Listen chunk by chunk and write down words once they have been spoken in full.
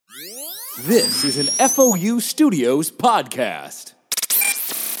This is an FOU Studios podcast.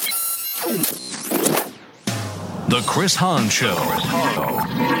 The Chris Hahn Show.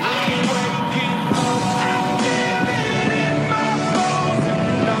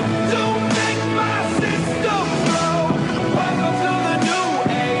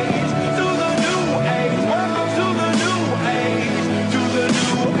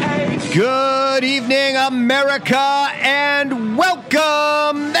 Good evening, America, and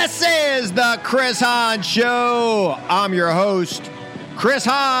welcome. This is the Chris Hahn Show. I'm your host, Chris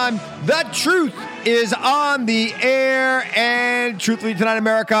Hahn. The truth is on the air, and truthfully tonight,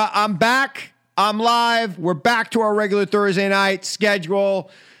 America, I'm back. I'm live. We're back to our regular Thursday night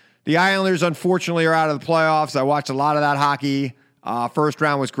schedule. The Islanders, unfortunately, are out of the playoffs. I watched a lot of that hockey. First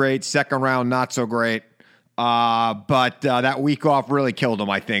round was great. Second round, not so great. But that week off really killed them,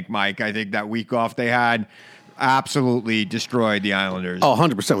 I think, Mike. I think that week off they had absolutely destroyed the Islanders. Oh,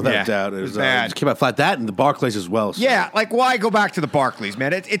 100% without a doubt. It was bad. It just came out flat. That and the Barclays as well. So. Yeah, like why go back to the Barclays,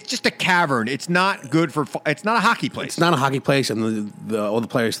 man? It's just a cavern. It's not good for. It's not a hockey place. It's not a hockey place, and all the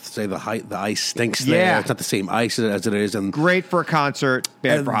players say the ice stinks there. Yeah. It's not the same ice as it is. And great for a concert,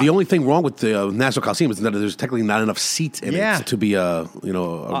 bad for hockey. The only thing wrong with the National Coliseum is that there's technically not enough seats in it to be a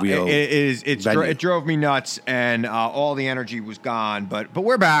real. It drove me nuts, and all the energy was gone. But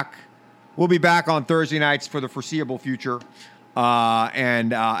we're back. We'll be back on Thursday nights for the foreseeable future,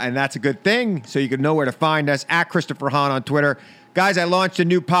 and that's a good thing. So you can know where to find us at Christopher Hahn on Twitter. Guys, I launched a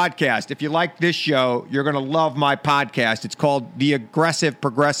new podcast. If you like this show, you're going to love my podcast. It's called The Aggressive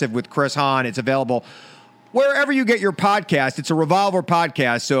Progressive with Chris Hahn. It's available wherever you get your podcast. It's a Revolver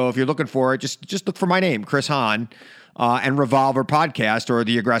podcast, so if you're looking for it, just look for my name, Chris Hahn, and Revolver Podcast, or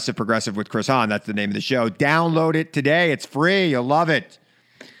The Aggressive Progressive with Chris Hahn. That's the name of the show. Download it today. It's free. You'll love it.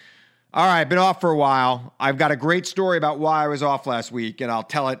 All right, been off for a while. I've got a great story about why I was off last week, and I'll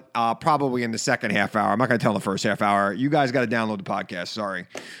tell it probably in the second half hour. I'm not going to tell the first half hour. You guys got to download the podcast. Sorry.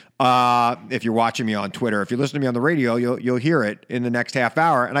 If you're watching me on Twitter. If you're listening to me on the radio, you'll hear it in the next half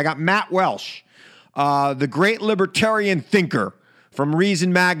hour. And I got Matt Welsh, the great libertarian thinker from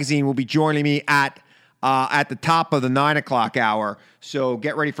Reason Magazine, will be joining me at the top of the 9 o'clock hour. So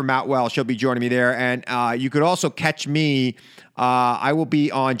get ready for Matt Welsh. He'll be joining me there. And you could also catch me. I will be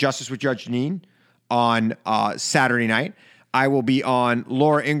on Justice with Judge Janine on Saturday night. I will be on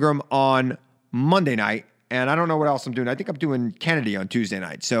Laura Ingraham on Monday night. And I don't know what else I'm doing. I think I'm doing Kennedy on Tuesday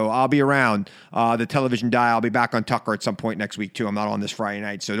night. So I'll be around the television dial. I'll be back on Tucker at some point next week, too. I'm not on this Friday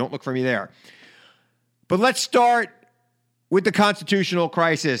night, so don't look for me there. But let's start with the constitutional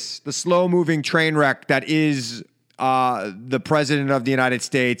crisis, the slow-moving train wreck that is the President of the United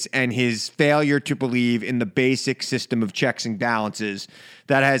States and his failure to believe in the basic system of checks and balances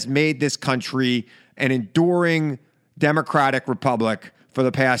that has made this country an enduring democratic republic for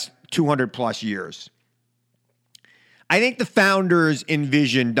the past 200-plus years. I think the founders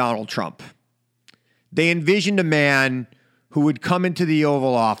envisioned Donald Trump. They envisioned a man who would come into the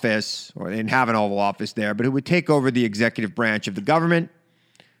Oval Office, or they didn't have an Oval Office there, but who would take over the executive branch of the government,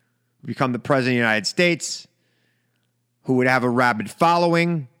 become the President of the United States, who would have a rabid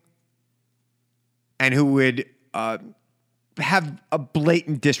following, and who would have a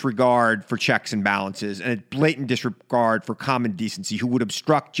blatant disregard for checks and balances and a blatant disregard for common decency, who would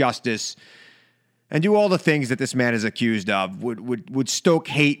obstruct justice and do all the things that this man is accused of, would stoke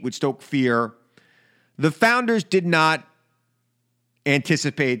hate, would stoke fear. The founders did not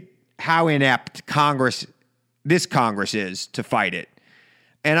anticipate how inept this Congress is to fight it.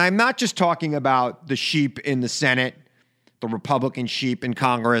 And I'm not just talking about the sheep in the Senate, the Republican sheep in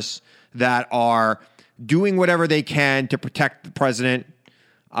Congress that are doing whatever they can to protect the president.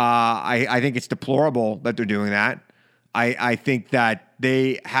 I think it's deplorable that they're doing that. I think that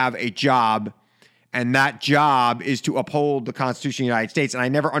they have a job, and that job is to uphold the Constitution of the United States. And I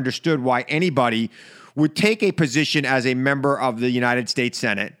never understood why anybody would take a position as a member of the United States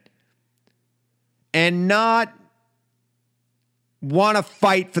Senate and not want to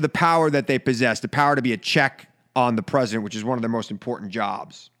fight for the power that they possess, the power to be a check on the president, which is one of their most important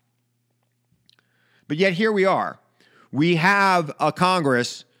jobs. But yet here we are. We have a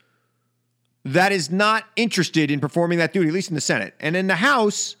Congress that is not interested in performing that duty, at least in the Senate. And in the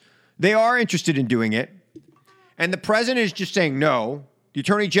House, they are interested in doing it. And the president is just saying no. The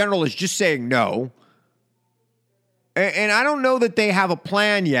attorney general is just saying no. And I don't know that they have a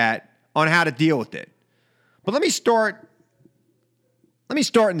plan yet on how to deal with it. But let me start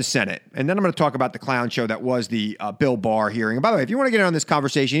in the Senate, and then I'm going to talk about the clown show that was the Bill Barr hearing. And by the way, if you want to get in on this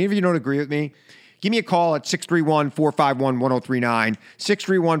conversation, even if you don't agree with me, Give me a call at 631-451-1039,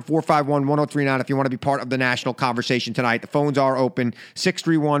 631-451-1039 if you want to be part of the national conversation tonight. The phones are open,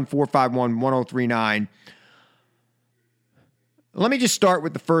 631-451-1039. Let me just start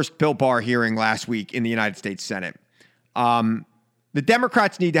with the first Bill Barr hearing last week in the United States Senate. The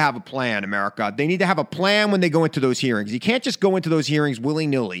Democrats need to have a plan, America. They need to have a plan when they go into those hearings. You can't just go into those hearings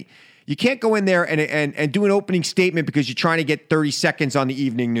willy-nilly. You can't go in there and do an opening statement because you're trying to get 30 seconds on the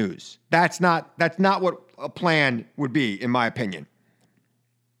evening news. That's not what a plan would be, in my opinion.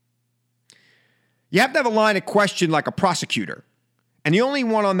 You have to have a line of question like a prosecutor. And the only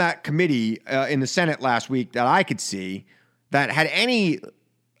one on that committee in the Senate last week that I could see that had any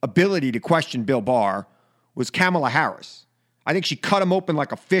ability to question Bill Barr was Kamala Harris. I think she cut him open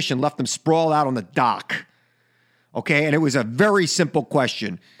like a fish and left him sprawled out on the dock. Okay, and it was a very simple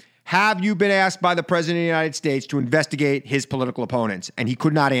question. Have you been asked by the President of the United States to investigate his political opponents? And he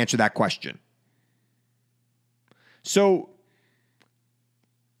could not answer that question. So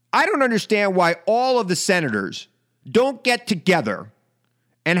I don't understand why all of the senators don't get together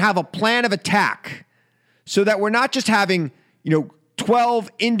and have a plan of attack so that we're not just having, 12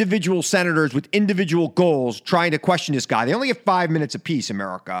 individual senators with individual goals trying to question this guy. They only get 5 minutes apiece,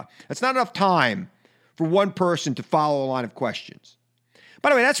 America. That's not enough time for one person to follow a line of questions. By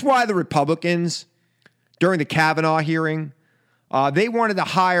the way, that's why the Republicans, during the Kavanaugh hearing, they wanted to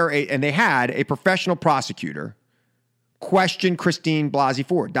hire and they had a professional prosecutor question Christine Blasey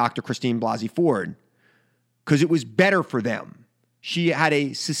Ford, Dr. Christine Blasey Ford, because it was better for them. She had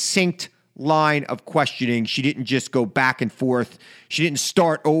a succinct line of questioning. She didn't just go back and forth. She didn't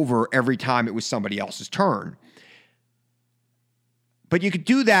start over every time it was somebody else's turn. But you could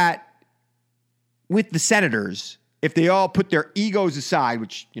do that with the senators if they all put their egos aside,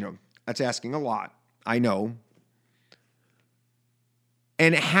 which, that's asking a lot, I know,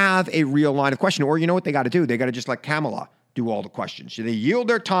 and have a real line of questioning. Or you know what they got to do? They got to just let Kamala do all the questions. So they yield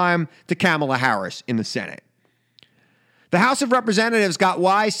their time to Kamala Harris in the Senate. The House of Representatives got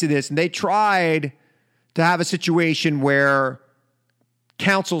wise to this, and they tried to have a situation where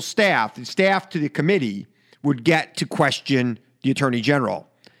council staff, the staff to the committee, would get to question the Attorney General.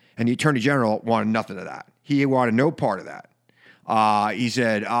 And the Attorney General wanted nothing of that. He wanted no part of that. He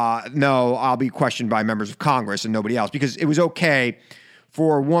said, no, I'll be questioned by members of Congress and nobody else, because it was okay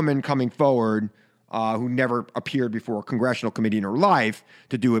for a woman coming forward who never appeared before a congressional committee in her life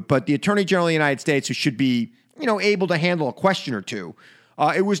to do it. But the Attorney General of the United States, who should be able to handle a question or two,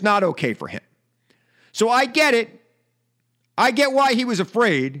 it was not okay for him. So I get it. I get why he was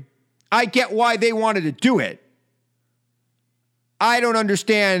afraid. I get why they wanted to do it. I don't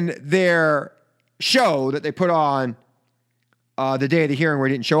understand their show that they put on the day of the hearing where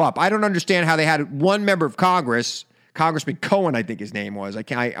he didn't show up. I don't understand how they had one member of Congress, Congressman Cohen, I think his name was.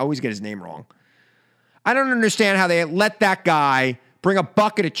 I always get his name wrong. I don't understand how they let that guy bring a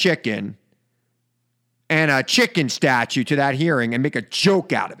bucket of chicken and a chicken statue to that hearing and make a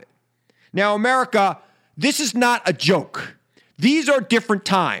joke out of it. Now, America, this is not a joke. These are different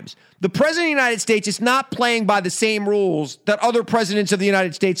times. The President of the United States is not playing by the same rules that other presidents of the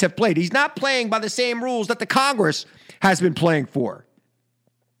United States have played. He's not playing by the same rules that the Congress has been playing for.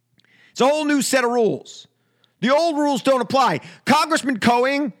 It's a whole new set of rules. The old rules don't apply. Congressman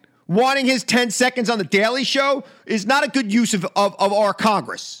Cohen wanting his 10 seconds on the Daily Show is not a good use of our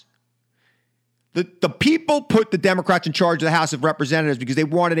Congress. The people put the Democrats in charge of the House of Representatives because they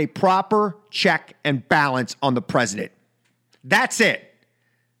wanted a proper check and balance on the president. That's it.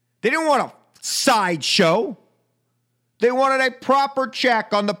 They didn't want a sideshow. They wanted a proper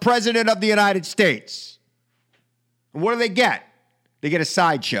check on the President of the United States. And what do they get? They get a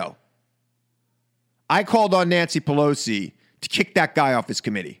sideshow. I called on Nancy Pelosi to kick that guy off his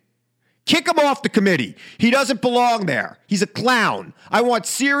committee. Kick him off the committee. He doesn't belong there. He's a clown. I want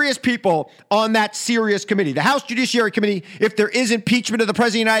serious people on that serious committee. The House Judiciary Committee, if there is impeachment of the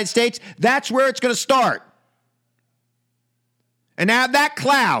President of the United States, that's where it's going to start. And have that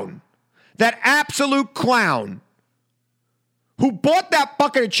clown, that absolute clown, who bought that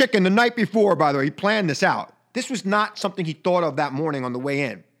bucket of chicken the night before, by the way, he planned this out. This was not something he thought of that morning on the way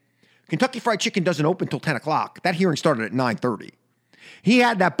in. Kentucky Fried Chicken doesn't open until 10 o'clock. That hearing started at 9:30. He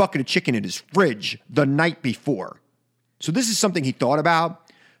had that bucket of chicken in his fridge the night before. So this is something he thought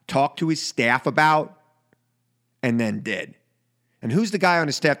about, talked to his staff about, and then did. And who's the guy on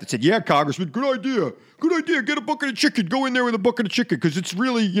his staff that said, yeah, Congressman, good idea, get a bucket of chicken, go in there with a bucket of chicken, because it's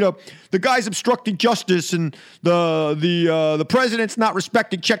really, the guy's obstructing justice and the president's not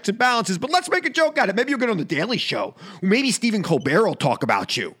respecting checks and balances, but let's make a joke out of it. Maybe you'll get on the Daily Show. Maybe Stephen Colbert will talk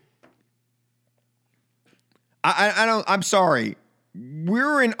about you. I'm sorry.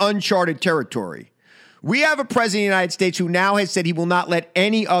 we're in uncharted territory. We have a president of the United States who now has said he will not let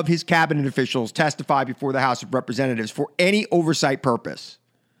any of his cabinet officials testify before the House of Representatives for any oversight purpose.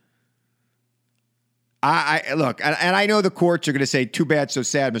 I look, and I know the courts are going to say, too bad, so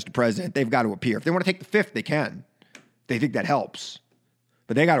sad, Mr. President. They've got to appear. If they want to take the fifth, they can. They think that helps.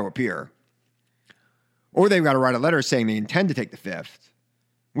 But they got to appear. Or they've got to write a letter saying they intend to take the fifth,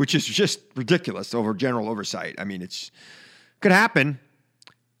 which is just ridiculous over general oversight. I mean, it's could happen.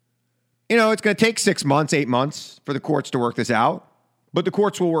 You know, it's going to take 6 months, 8 months for the courts to work this out, but the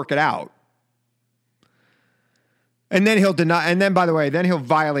courts will work it out. And then he'll deny, and then, by the way, then he'll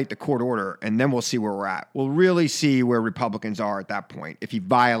violate the court order, and then we'll see where we're at. We'll really see where Republicans are at that point. If he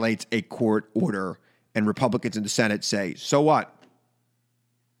violates a court order and Republicans in the Senate say, so what?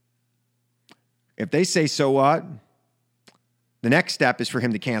 If they say, so what? The next step is for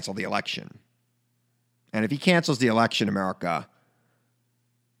him to cancel the election. And if he cancels the election, America,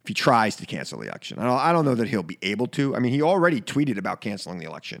 if he tries to cancel the election, I don't know that he'll be able to. I mean, he already tweeted about canceling the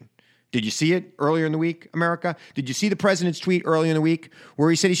election. Did you see it earlier in the week, America? Did you see the president's tweet earlier in the week where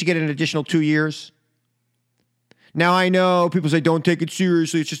he said he should get an additional 2 years? Now, I know people say, don't take it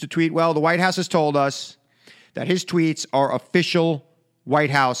seriously, it's just a tweet. Well, the White House has told us that his tweets are official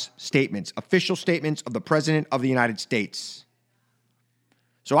White House statements, official statements of the President of the United States.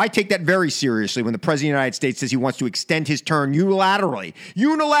 So I take that very seriously when the President of the United States says he wants to extend his term unilaterally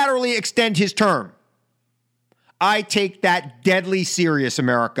extend his term. I take that deadly serious,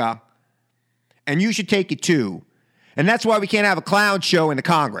 America. And you should take it too. And that's why we can't have a clown show in the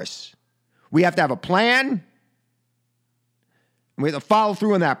Congress. We have to have a plan. And we have to follow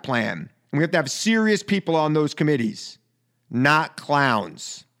through on that plan. And we have to have serious people on those committees, not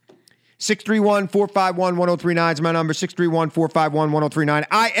clowns. 631-451-1039 is my number, 631-451-1039.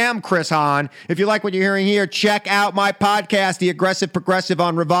 I am Chris Hahn. If you like what you're hearing here, check out my podcast, The Aggressive Progressive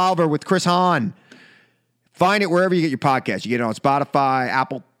on Revolver with Chris Hahn. Find it wherever you get your podcast. You get it on Spotify,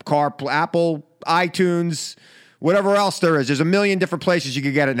 Apple, iTunes, whatever else there is. There's a million different places you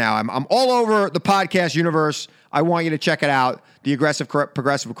can get it now. I'm all over the podcast universe. I want you to check it out. The Aggressive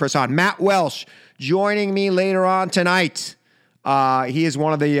Progressive with Chris Hahn. Matt Welsh joining me later on tonight. He is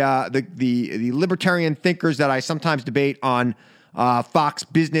one of the libertarian thinkers that I sometimes debate on Fox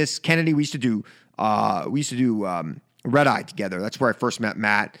Business. Kennedy, we used to do Red Eye together. That's where I first met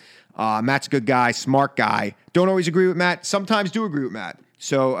Matt. Matt's a good guy, smart guy. Don't always agree with Matt. Sometimes do agree with Matt.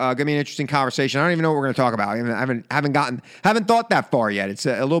 So gonna be an interesting conversation. I don't even know what we're going to talk about. I haven't thought that far yet. It's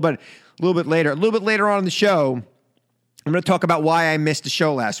a little bit later. A little bit later on in the show, I'm going to talk about why I missed the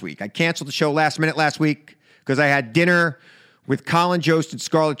show last week. I canceled the show last minute last week because I had dinner with Colin Jost and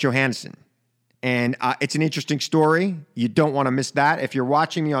Scarlett Johansson. And it's an interesting story. You don't want to miss that. If you're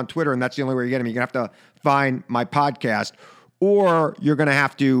watching me on Twitter, and that's the only way you're getting me, you're going to have to find my podcast, or you're going to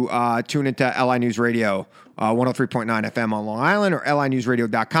have to tune into LI News Radio, 103.9 FM on Long Island, or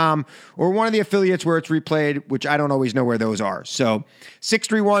linewsradio.com, or one of the affiliates where it's replayed, which I don't always know where those are. So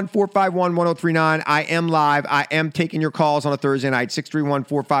 631-451-1039. I am live. I am taking your calls on a Thursday night.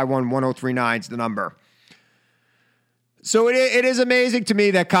 631-451-1039 is the number. So it is amazing to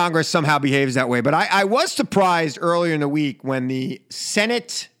me that Congress somehow behaves that way. But I was surprised earlier in the week when the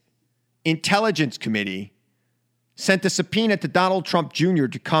Senate Intelligence Committee sent a subpoena to Donald Trump Jr.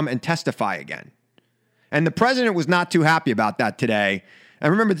 to come and testify again. And the president was not too happy about that today. And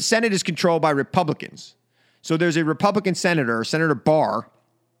remember, the Senate is controlled by Republicans. So there's a Republican senator, Senator Burr,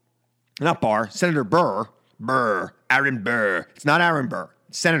 Aaron Burr. It's not Aaron Burr,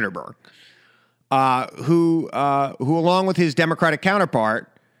 it's Senator Burr. Who along with his Democratic counterpart,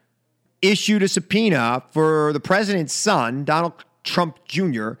 issued a subpoena for the president's son, Donald Trump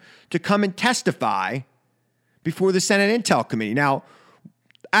Jr., to come and testify before the Senate Intel Committee. Now,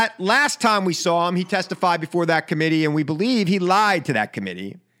 at last time we saw him, he testified before that committee, and we believe he lied to that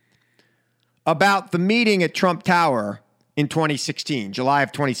committee about the meeting at Trump Tower in 2016, July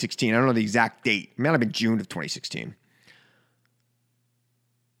of 2016. I don't know the exact date. It might have been June of 2016.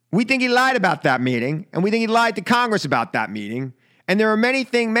 We think he lied about that meeting, and we think he lied to Congress about that meeting. And there are many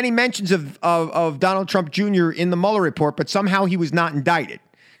mentions of Donald Trump Jr. in the Mueller report, but somehow he was not indicted.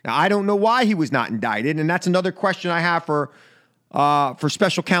 Now, I don't know why he was not indicted, and that's another question I have for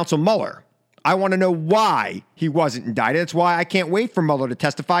Special Counsel Mueller. I want to know why he wasn't indicted. That's why I can't wait for Mueller to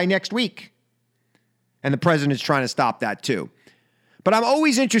testify next week. And the president's trying to stop that too. But I'm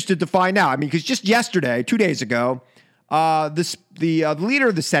always interested to find out. I mean, because just yesterday, 2 days ago, the leader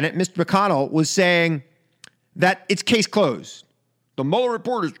of the Senate, Mr. McConnell, was saying that it's case closed. The Mueller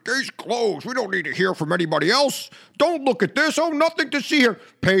report is case closed. We don't need to hear from anybody else. Don't look at this. Oh, nothing to see here.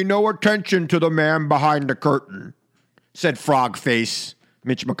 Pay no attention to the man behind the curtain. said frog face,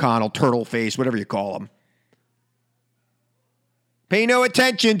 Mitch McConnell, turtle face, whatever you call him. Pay no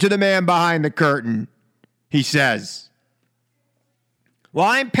attention to the man behind the curtain, he says. Well,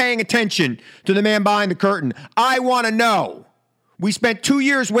 I'm paying attention to the man behind the curtain. I want to know. We spent 2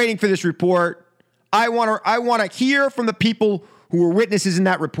 years waiting for this report. I want to hear from the people who were witnesses in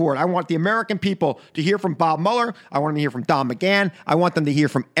that report. I want the American people to hear from Bob Mueller. I want them to hear from Don McGahn. I want them to hear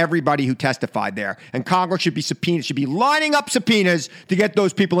from everybody who testified there. And Congress should be lining up subpoenas to get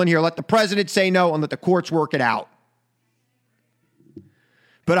those people in here. Let the president say no and let the courts work it out.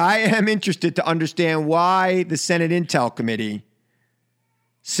 But I am interested to understand why the Senate Intel Committee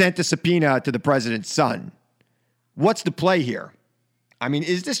sent a subpoena to the president's son. What's the play here? I mean,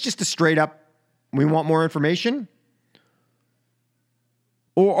 is this just a straight up, we want more information?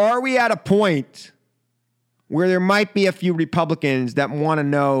 Or are we at a point where there might be a few Republicans that want to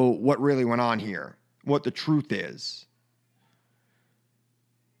know what really went on here, what the truth is?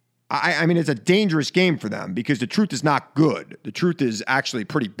 I mean, it's a dangerous game for them because the truth is not good. The truth is actually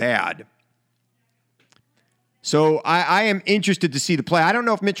pretty bad. So I am interested to see the play. I don't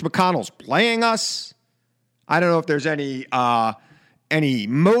know if Mitch McConnell's playing us. I don't know if there's any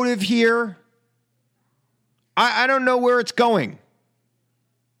motive here. I don't know where it's going.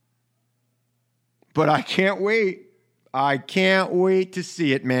 But I can't wait. I can't wait to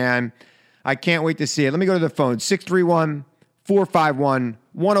see it, man. I can't wait to see it. Let me go to the phone.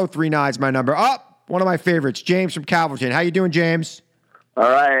 631-451-1039 is my number. Oh, one of my favorites, James from Calverton. How you doing, James? All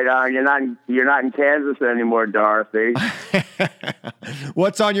right. You're not in Kansas anymore, Dorothy.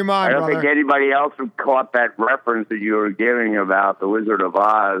 What's on your mind, brother? I don't think anybody else caught that reference that you were giving about the Wizard of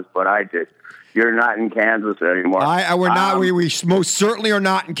Oz, but I did. You're not in Kansas anymore. We're not. We most certainly are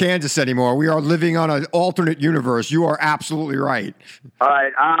not in Kansas anymore. We are living on an alternate universe. You are absolutely right. All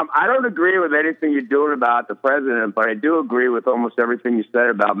right. I don't agree with anything you're doing about the president, but I do agree with almost everything you said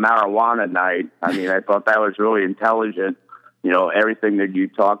about marijuana night. I mean, I thought that was really intelligent, everything that you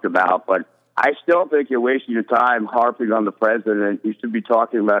talked about. But I still think you're wasting your time harping on the president. You should be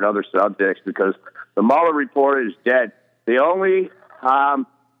talking about other subjects because the Mueller report is dead. The only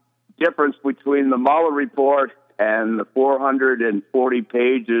difference between the Mueller report and the 440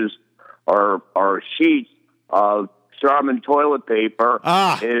 pages or sheets of Charmin toilet paper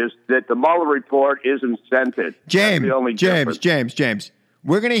is that the Mueller report isn't scented. James,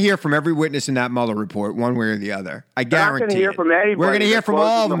 we're going to hear from every witness in that Mueller report, one way or the other. I guarantee. We're going to hear from anybody. We're going to hear from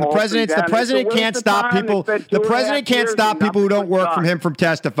all of them. The president can't stop people. The president can't stop people who don't work for him from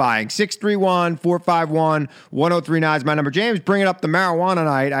testifying. 631-451-1039 is my number. James, bringing up the marijuana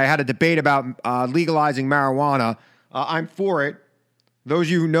night. I had a debate about legalizing marijuana. I'm for it. Those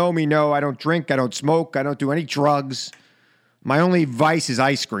of you who know me know I don't drink, I don't smoke, I don't do any drugs. My only vice is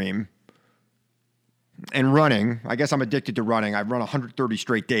ice cream. And running. I guess I'm addicted to running. I've run 130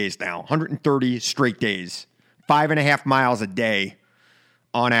 straight days now. 130 straight days. 5.5 miles a day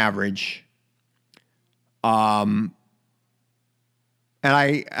on average. And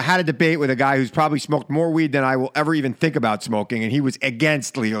I had a debate with a guy who's probably smoked more weed than I will ever even think about smoking, and he was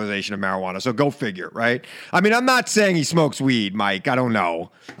against legalization of marijuana. So go figure, right? I mean, I'm not saying he smokes weed, Mike. I don't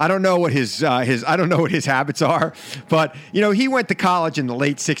know. I don't know what his habits are. But he went to college in the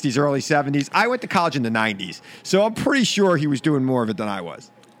late '60s, early '70s. I went to college in the '90s, so I'm pretty sure he was doing more of it than I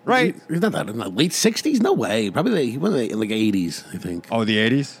was. Right? He's not that in the late '60s. No way. Probably he went in like '80s, I think. Oh, the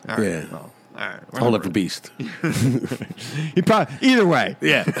 '80s. All right. Yeah. Well, all right, whole different beast. He probably either way.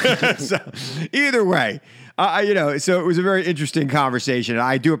 Yeah. So, either way, so it was a very interesting conversation.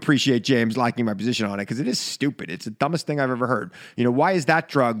 I do appreciate James liking my position on it because it is stupid. It's the dumbest thing I've ever heard. Why is that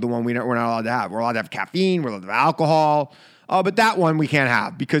drug the one we're not allowed to have? We're allowed to have caffeine. We're allowed to have alcohol. But that one we can't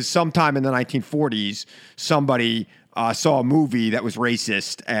have because sometime in the 1940s, somebody saw a movie that was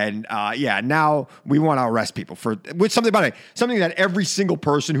racist, and now we want to arrest people for something that every single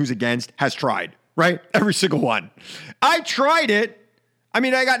person who's against has tried, right? Every single one. I tried it. I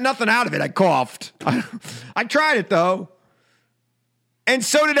mean, I got nothing out of it. I coughed. I tried it though, and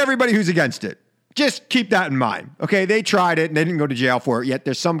so did everybody who's against it. Just keep that in mind, okay? They tried it and they didn't go to jail for it. Yet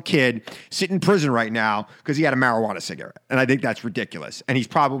there's some kid sitting in prison right now because he had a marijuana cigarette, and I think that's ridiculous. And he's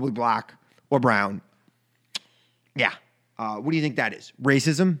probably black or brown. Yeah. What do you think that is?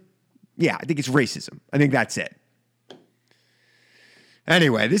 Racism? Yeah, I think it's racism. I think that's it.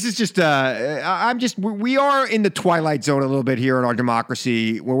 Anyway, this is just, we are in the twilight zone a little bit here in our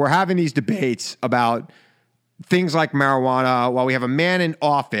democracy where we're having these debates about things like marijuana while we have a man in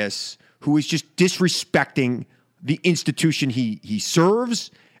office who is just disrespecting the institution he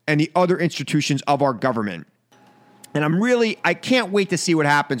serves and the other institutions of our government. And I can't wait to see what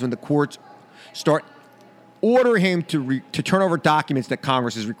happens when the courts start order him to turn over documents that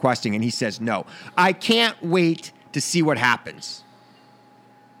Congress is requesting, and he says no. I can't wait to see what happens.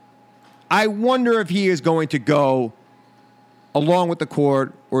 I wonder if he is going to go along with the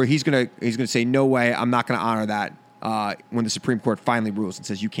court, or he's going to say, no way, I'm not going to honor that when the Supreme Court finally rules and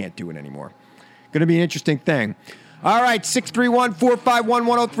says you can't do it anymore. Going to be an interesting thing. All right,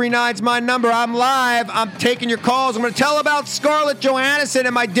 631-451-1039 is my number. I'm live. I'm taking your calls. I'm going to tell about Scarlett Johansson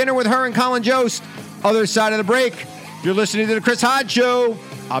and my dinner with her and Colin Jost. Other side of the break. You're listening to the Chris Hahn Show.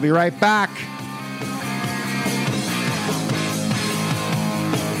 I'll be right back.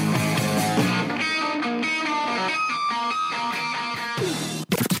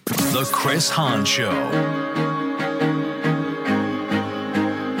 The Chris Hahn Show.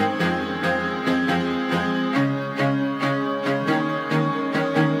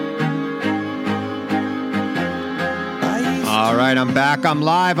 All right, I'm back. I'm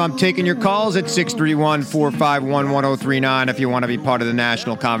live. I'm taking your calls at 631-451-1039. If you want to be part of the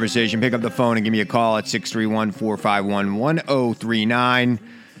national conversation, pick up the phone and give me a call at 631-451-1039.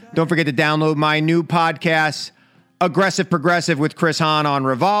 Don't forget to download my new podcast, Aggressive Progressive with Chris Hahn on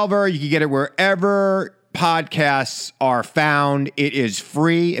Revolver. You can get it wherever podcasts are found. It is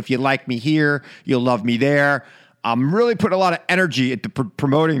free. If you like me here, you'll love me there. I'm really putting a lot of energy into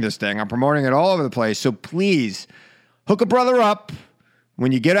promoting this thing. I'm promoting it all over the place. So please, hook a brother up.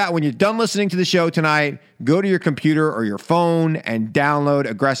 When you get out, when you're done listening to the show tonight, go to your computer or your phone and download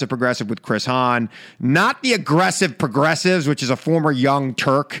Aggressive Progressive with Chris Hahn. Not the Aggressive Progressives, which is a former Young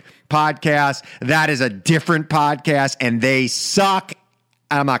Turk podcast. That is a different podcast, and they suck.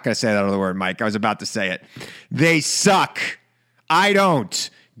 I'm not going to say that other word, Mike. I was about to say it. They suck. I don't.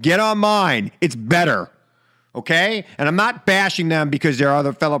 Get on mine. It's better. Okay? And I'm not bashing them because they're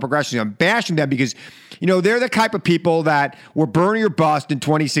other fellow progressives. I'm bashing them because, they're the type of people that were Bernie or bust in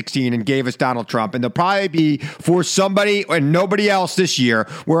 2016 and gave us Donald Trump. And they'll probably be for somebody and nobody else this year,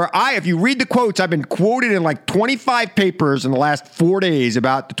 where if you read the quotes, I've been quoted in like 25 papers in the last 4 days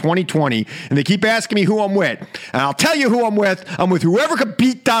about the 2020. And they keep asking me who I'm with. And I'll tell you who I'm with. I'm with whoever could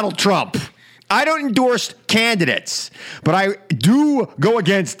beat Donald Trump. I don't endorse candidates, but I do go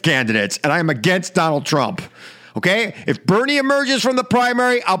against candidates, and I am against Donald Trump. Okay? If Bernie emerges from the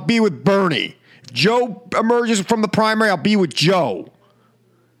primary, I'll be with Bernie. If Joe emerges from the primary, I'll be with Joe.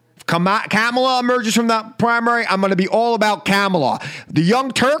 If Kamala emerges from the primary, I'm going to be all about Kamala. The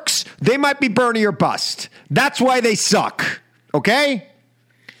Young Turks, they might be Bernie or bust. That's why they suck. Okay?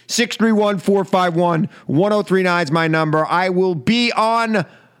 631-451-1039 is my number. I will be on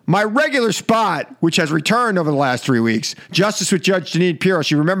my regular spot, which has returned over the last 3 weeks, Justice with Judge Jeanine Pirro.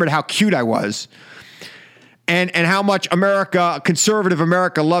 She remembered how cute I was and how much conservative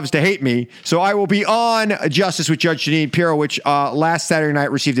America loves to hate me. So I will be on Justice with Judge Jeanine Pirro, which last Saturday night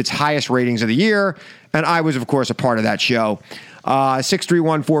received its highest ratings of the year. And I was, of course, a part of that show.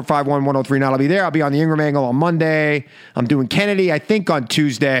 631-451-1039. I'll be there. I'll be on the Ingram Angle on Monday. I'm doing Kennedy, I think, on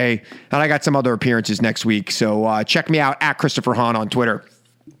Tuesday. And I got some other appearances next week. So check me out at Christopher Hahn on Twitter.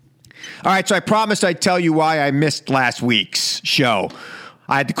 All right, so I promised I'd tell you why I missed last week's show.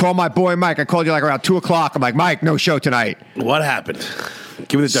 I had to call my boy Mike. I called you like around 2 o'clock. I'm like, Mike, no show tonight. What happened?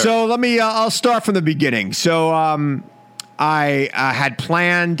 Give me the dirt. So I'll start from the beginning. So I had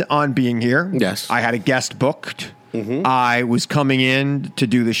planned on being here. Yes. I had a guest booked. Mm-hmm. I was coming in to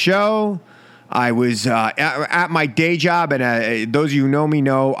do the show. I was at my day job, and those of you who know me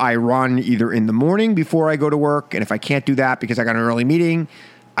know I run either in the morning before I go to work, and if I can't do that because I got an early meeting,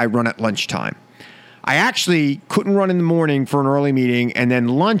 I run at lunchtime. I actually couldn't run in the morning for an early meeting, and then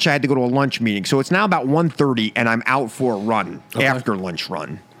lunch, I had to go to a lunch meeting. So it's now about 1:30, and I'm out for a run, after lunch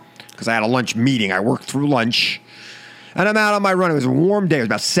run, because I had a lunch meeting. I worked through lunch, and I'm out on my run. It was a warm day. It was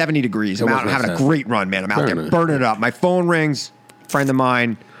about 70 degrees. I'm out having a great run, man. I'm out there burning it up. My phone rings, friend of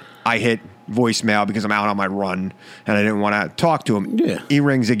mine. I hit voicemail because I'm out on my run, and I didn't want to talk to him. Yeah. He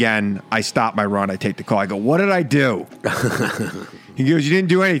rings again. I stop my run. I take the call. I go, what did I do? He goes, you didn't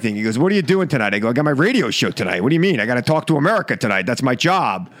do anything. He goes, what are you doing tonight? I go, I got my radio show tonight. What do you mean? I got to talk to America tonight. That's my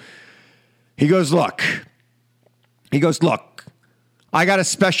job. He goes, look, I got a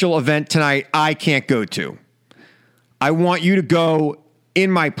special event tonight I can't go to. I want you to go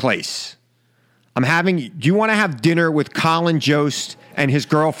in my place. Do you want to have dinner with Colin Jost and his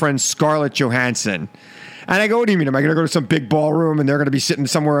girlfriend, Scarlett Johansson? And I go, what do you mean? Am I going to go to some big ballroom and they're going to be sitting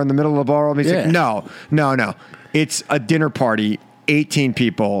somewhere in the middle of the ballroom? He's like, no. It's a dinner party, 18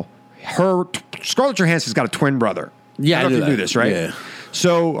 people. Scarlett Johansson's got a twin brother. Yeah, I don't know if you knew this, right? Yeah.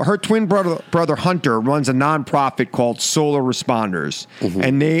 So her twin brother Hunter runs a nonprofit called Solar Responders,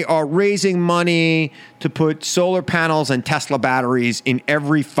 and they are raising money to put solar panels and Tesla batteries in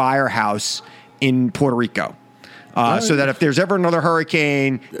every firehouse in Puerto Rico. So that if there's ever another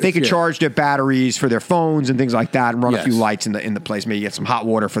hurricane, they could charge their batteries for their phones and things like that, and run a few lights in the place. Maybe get some hot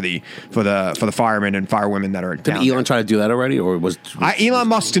water for the firemen and firewomen that are down. Did Elon try to do that already, or was Elon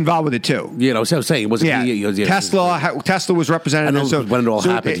Musk's involved with it too? Yeah, I was saying, was it? Tesla was represented. I know when it all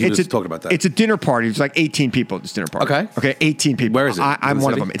happened. He was talking about that. It's a dinner party. It's like 18 people at this dinner party. Okay, 18 people. Where is it? I'm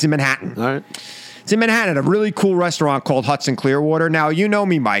one of them. It's in Manhattan. All right. It's in Manhattan, a really cool restaurant called Hudson Clearwater. Now, you know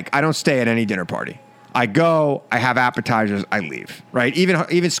me, Mike. I don't stay at any dinner party. I go, I have appetizers, I leave. Right?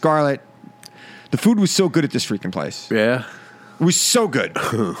 Even Scarlett, the food was so good at this freaking place. Yeah. It was so good.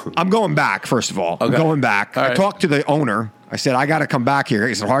 I'm going back, first of all. Okay. I'm going back. I talked to the owner. I said, I got to come back here.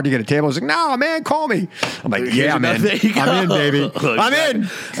 Is it hard to get a table? He's like, no, man, call me. I'm like, yeah, man. I'm in, baby. I'm in.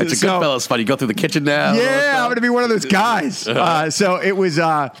 That's a good fella's fun. You go through the kitchen now. Yeah, I'm going to be one of those guys. So it was,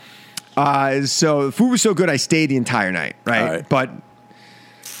 so the food was so good, I stayed the entire night, right? But,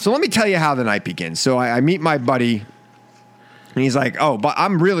 so let me tell you how the night begins. So I meet my buddy, and he's like, oh, but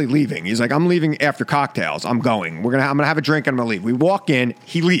I'm really leaving. He's like, I'm leaving after cocktails. I'm going. I'm gonna have a drink and I'm gonna leave. We walk in,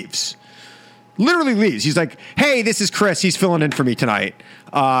 he leaves. Literally leaves. He's like, hey, this is Chris. He's filling in for me tonight.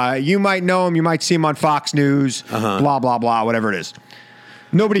 You might know him. You might see him on Fox News, blah, blah, blah, whatever it is.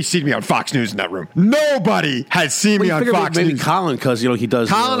 Nobody's seen me on Fox News in that room. Nobody has seen me on Fox News. Maybe Colin, because he does.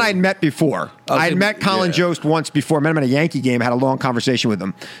 Colin, I'd met before. I'd met Colin Jost once before. Met him at a Yankee game. Had a long conversation with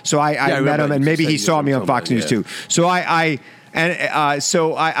him. So I met him, and maybe he saw me on Fox News too. So I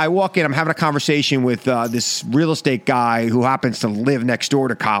walk in. I'm having a conversation with this real estate guy who happens to live next door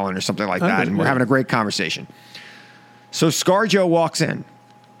to Colin or something like that, and we're having a great conversation. So ScarJo walks in,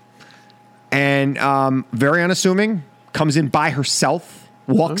 and very unassuming, comes in by herself.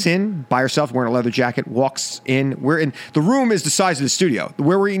 Walks in by herself, wearing a leather jacket, walks in. The room is the size of the studio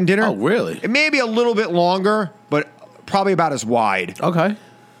where we're eating dinner. Oh, really? It may be a little bit longer, but probably about as wide. Okay.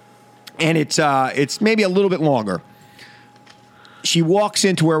 And it's maybe a little bit longer. She walks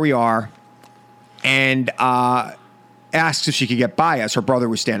into where we are and asks if she could get by us. Her brother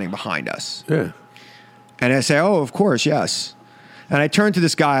was standing behind us. Yeah. And I say, oh, of course, yes. And I turn to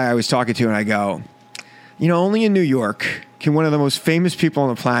this guy I was talking to and I go, only in New York can one of the most famous people on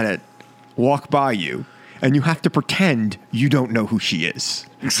the planet walk by you and you have to pretend you don't know who she is,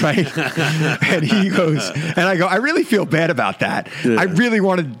 right? And he goes, and I go, I really feel bad about that. Yeah. I really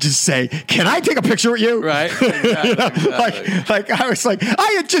wanted to just say, can I take a picture with you? Right. Exactly, Like I was like,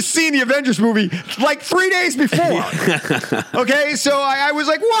 I had just seen the Avengers movie like 3 days before. Okay, so I was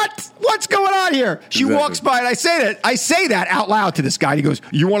like, what's going on here? She walks by and I say that out loud to this guy. And he goes,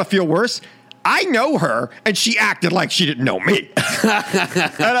 you want to feel worse? I know her, and she acted like she didn't know me.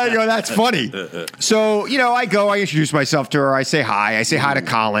 And I go, that's funny. So, I go, I introduce myself to her. I say hi. I say hi to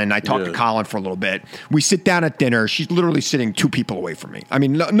Colin. I talk to Colin for a little bit. We sit down at dinner. She's literally sitting 2 people away from me. I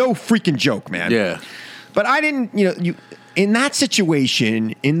mean, no freaking joke, man. Yeah. But I didn't, in that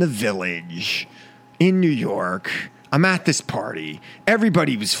situation, in the Village, in New York, I'm at this party.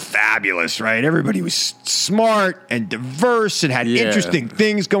 Everybody was fabulous, right? Everybody was smart and diverse and had interesting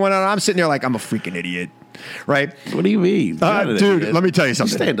things going on. I'm sitting there like I'm a freaking idiot, right? What do you mean? Dude, let me tell you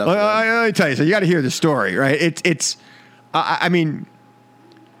something. Stand up. Let me tell you something. You got to hear the story, right? I mean,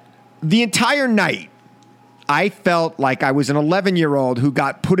 the entire night, I felt like I was an 11-year-old who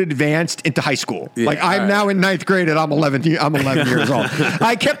got put advanced into high school. Yeah, like I'm now in 9th grade and I'm 11 years old.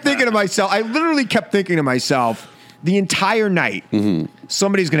 I kept thinking to myself, I literally kept thinking to myself, the entire night,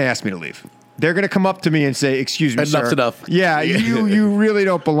 somebody's going to ask me to leave. They're going to come up to me and say, excuse me, Enough's sir. Enough. Yeah, you really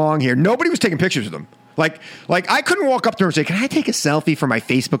don't belong here. Nobody was taking pictures of them. Like I couldn't walk up to her and say, can I take a selfie for my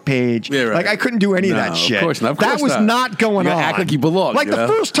Facebook page? Yeah, right. Like I couldn't do any of that shit. Of course not. That was not going on. Act like you belong. Like the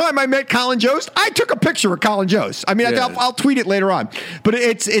first time I met Colin Jost, I took a picture with Colin Jost. I mean, I'll tweet it later on. But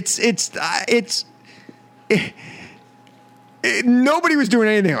nobody was doing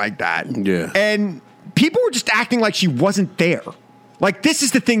anything like that. Yeah. And people were just acting like she wasn't there. Like, this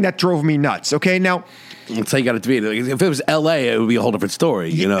is the thing that drove me nuts, okay? Now, that's how you got it to be. If it was L.A., it would be a whole different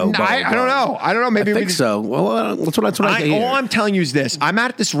story, I don't know. Maybe I think so. Well, that's what I hear. All I'm telling you is this. I'm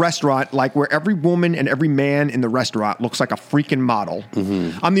at this restaurant, like, where every woman and every man in the restaurant looks like a freaking model.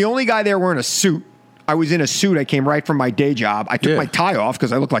 Mm-hmm. I'm the only guy there wearing a suit. I was in a suit. I came right from my day job. I took my tie off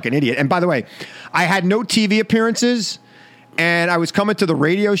because I looked like an idiot. And by the way, I had no TV appearances. And I was coming to the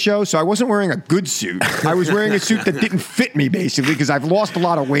radio show, so I wasn't wearing a good suit. I was wearing a suit that didn't fit me, basically, because I've lost a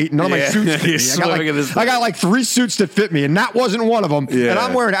lot of weight, and none of my suits fit me. I got like 3 suits that fit me, and that wasn't one of them. Yeah. And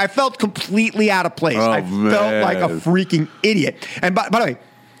I'm wearing it. I felt completely out of place. I felt like a freaking idiot. And by the way,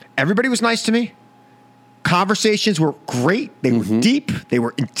 everybody was nice to me. Conversations were great. They were deep. They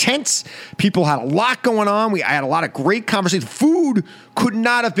were intense. People had a lot going on. I had a lot of great conversations. Food could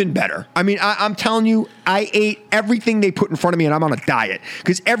not have been better. I mean, I'm telling you, I ate everything they put in front of me, and I'm on a diet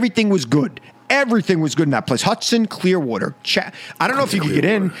because everything was good. Everything was good in that place. Hudson, Clearwater. I don't know if you could get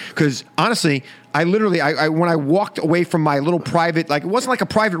in because, honestly, I literally, when I walked away from my little private, like, it wasn't like a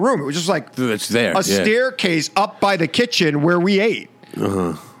private room. It was just like it's there. A staircase up by the kitchen where we ate.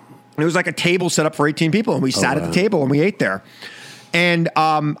 It was like a table set up for 18 people, and we sat at the table and we ate there. And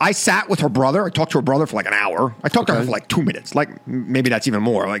I sat with her brother. I talked to her brother for like an hour. I talked to her for like 2 minutes. Like, maybe that's even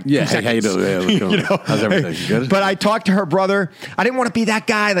more. Like, yeah, 2 seconds. how you doing? Yeah, how's everything? You good? But I talked to her brother. I didn't want to be that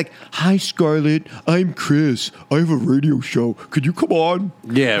guy. Like, hi, Scarlett. I'm Chris. I have a radio show. Could you come on?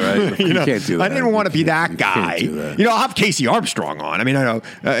 Yeah, right. You can't do that. I didn't want to be that guy. I'll have Casey Armstrong on. I mean, I know,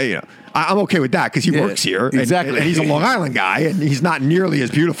 I'm okay with that because he works here. Exactly. And he's a Long Island guy, and he's not nearly as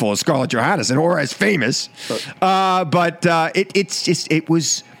beautiful as Scarlett Johansson or as famous. But it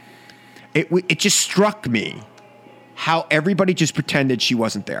just struck me how everybody just pretended she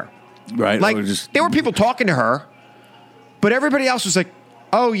wasn't there. Right. Like, there were people talking to her, but everybody else was like,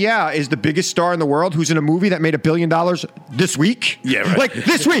 oh, yeah, is the biggest star in the world who's in a movie that made $1 billion this week? Yeah, right. Like,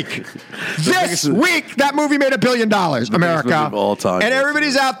 this week. This week, that movie made $1 billion, America. Of all time. And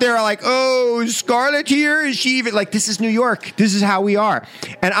everybody's out there like, oh, is Scarlett here? Is she even? Like, this is New York. This is how we are.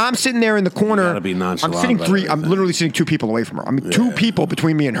 And I'm sitting there in the corner. Gotta be nonchalant I'm literally sitting 2 people away from her. I mean, 2 people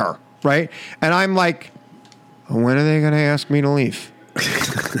between me and her, right? And I'm like, when are they going to ask me to leave?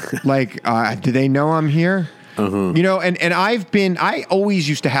 Like, do they know I'm here? You know, and I always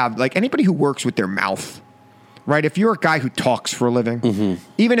used to have, like, anybody who works with their mouth, right? If you're a guy who talks for a living,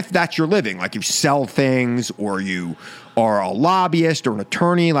 even if that's your living, like you sell things or you are a lobbyist or an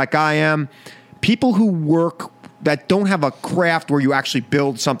attorney like I am, people who work that don't have a craft where you actually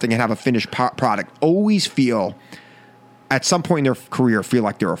build something and have a finished product always feel, at some point in their career, feel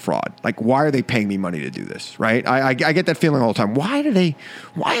like they're a fraud. Like, why are they paying me money to do this, right? I get that feeling all the time. Why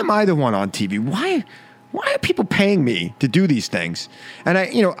am I the one on TV? Why are people paying me to do these things? And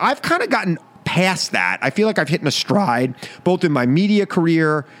I've kind of gotten past that. I feel like I've hit a stride, both in my media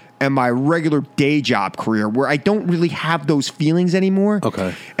career and my regular day job career, where I don't really have those feelings anymore.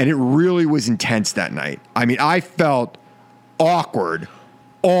 Okay. And it really was intense that night. I mean, I felt awkward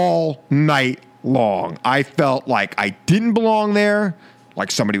all night long. I felt like I didn't belong there,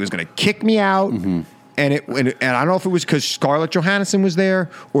 like somebody was going to kick me out. And I don't know if it was because Scarlett Johansson was there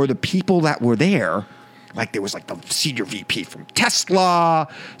or the people that were there. Like, there was like the senior VP from Tesla,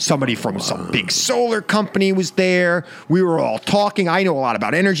 somebody from some big solar company was there. We were all talking. I know a lot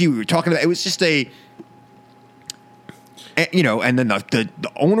about energy. We were talking about, it was just and then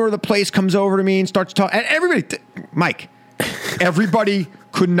the owner of the place comes over to me and starts talking. And everybody, Mike, everybody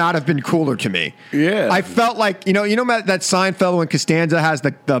could not have been cooler to me. Yeah. I felt like, that Seinfeld when Costanza has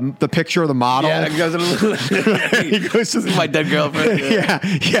the picture of the model? Yeah, he goes to my dead girlfriend.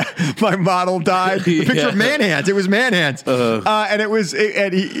 Yeah. My model died. The picture of Man-Hands. It was Man-Hands.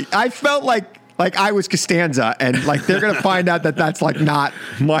 I felt like I was Costanza, and like they're gonna find out that that's like not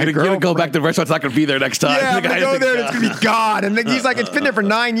my girl. You're gonna go back to the restaurant. It's not gonna be there next time. Yeah, I'm gonna go there. And it's gonna be gone. And he's like, it's been there for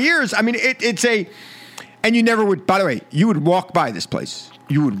 9 years. I mean, and you never would. By the way, you would walk by this place.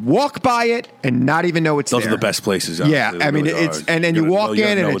 You would walk by it and not even know it's Those there. are the best places. Yeah, I mean, and then you walk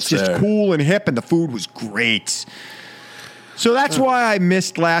in and it's just cool and hip, and the food was great. So that's why I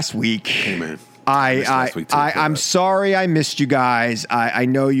missed last week. Hey, man. I'm sorry I missed you guys. I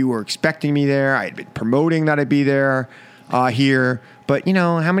know you were expecting me there. I had been promoting that I'd be there here. But,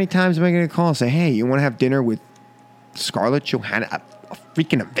 how many times am I going to call and say, hey, you want to have dinner with Scarlett Johansson, a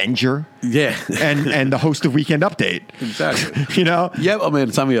freaking Avenger? Yeah. and the host of Weekend Update. Exactly. Yep. Oh,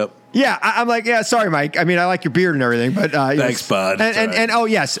 man, sign me up. Yeah, I'm like, yeah, sorry, Mike. I mean, I like your beard and everything, but... Thanks, bud. And oh,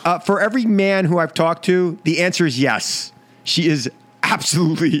 yes, for every man who I've talked to, the answer is yes. She is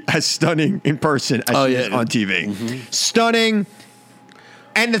absolutely as stunning in person as she is on TV. Stunning.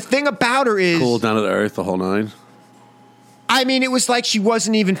 And the thing about her is... Cool, down to the earth, the whole nine. I mean, it was like she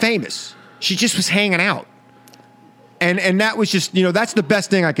wasn't even famous. She just was hanging out. And that was just, that's the best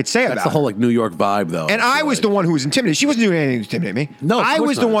thing I could say about it. That's the whole, New York vibe, though. And I was the one who was intimidated. She wasn't doing anything to intimidate me. No, I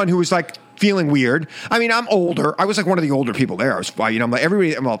was the one who was, feeling weird. I mean, I'm older. I was, one of the older people there. I was, I'm like,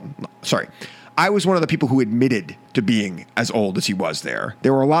 everybody, sorry. I was one of the people who admitted to being as old as he was there.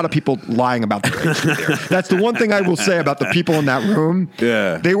 There were a lot of people lying about their age there. That's the one thing I will say about the people in that room.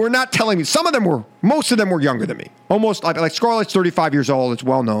 Yeah. They were not telling me. Most of them were younger than me. Almost, like Scarlett's 35 years old. It's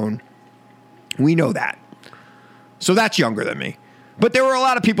well known. We know that. So that's younger than me. But there were a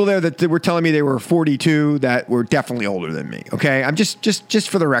lot of people there that were telling me they were 42 that were definitely older than me. Okay, I'm just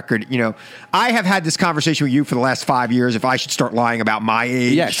for the record, I have had this conversation with you for the last 5 years. If I should start lying about my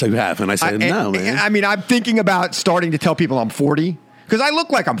age, yes, you have, and I said no, man. I mean, I'm thinking about starting to tell people I'm 40 because I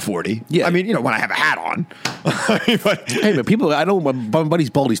look like I'm 40. Yeah, I mean, when I have a hat on. But, hey, man, people, I know my buddy's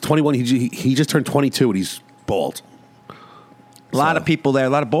bald. He's 21. He just turned 22, and he's bald. A lot of people there, a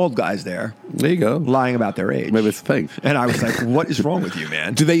lot of bald guys there. There you go, lying about their age. Maybe it's the thing. And I was like, "What is wrong with you,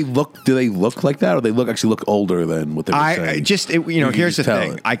 man?" Do they look like that, or they actually look older than what they were saying? Here's the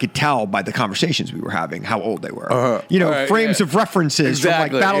thing. I could tell by the conversations we were having how old they were. Right, frames of references from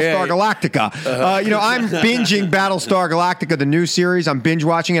like Battlestar Galactica. I'm binging Battlestar Galactica, the new series. I'm binge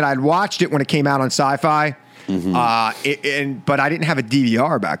watching it. I'd watched it when it came out on Sci-Fi. Mm-hmm. But I didn't have a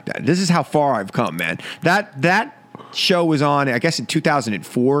DVR back then. This is how far I've come, man. That show was on, I guess in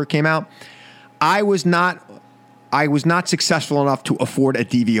 2004 it came out. I was not successful enough to afford a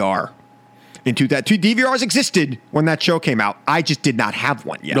DVR. Two DVRs existed when that show came out. I just did not have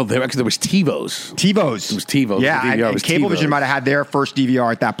one yet. No, there was TiVos. It was TiVos. Yeah, and Cablevision might have had their first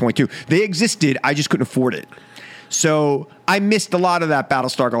DVR at that point too. They existed. I just couldn't afford it. So I missed a lot of that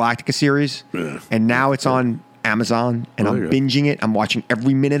Battlestar Galactica series. Yeah. And now it's on Amazon, and I'm binging it. I'm watching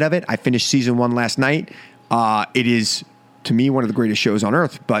every minute of it. I finished season 1 last night. It is, to me, one of the greatest shows on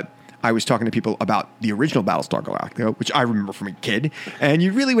earth, but I was talking to people about the original Battlestar Galactica, which I remember from a kid, and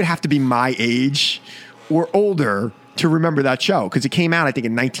you really would have to be my age or older to remember that show, because it came out, I think,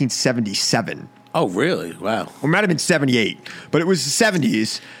 in 1977. Oh, really? Wow. Or it might have been 78, but it was the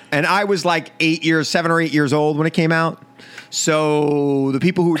 70s, and I was like 7 or 8 years old when it came out. So the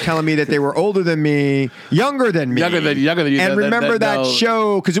people who were telling me that they were older than me, younger than you, and remember that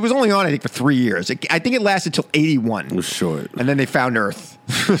show, because it was only on, I think, for 3 years. I think it lasted till 81. It was short. And then they found Earth.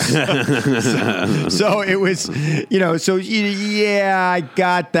 so it was, I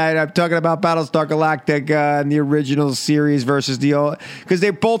got that. I'm talking about Battlestar Galactica and the original series versus the old, because they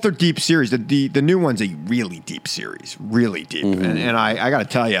both are deep series. The new one's a really deep series, really deep. Mm-hmm. And I got to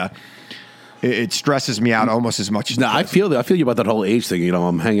tell you, it stresses me out almost as much as I feel you about that whole age thing.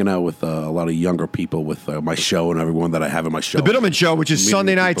 I'm hanging out with a lot of younger people with my show and everyone that I have in my show. The Biddleman Show, which is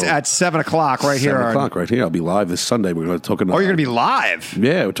Sunday nights at 7 o'clock right here. 7 o'clock right here. I'll be live this Sunday. We're going to talk. You're going to be live?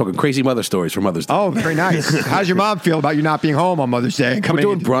 Yeah, we're talking crazy mother stories for Mother's Day. Oh, very nice. How's your mom feel about you not being home on Mother's Day? We're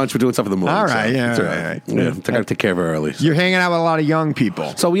doing brunch. We're doing stuff in the morning. All right, so all right. Yeah, I got to take care of her early. So. You're hanging out with a lot of young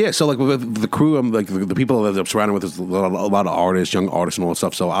people. So like with the crew, I'm like the people that I'm surrounded with is a lot of artists, young artists, and all that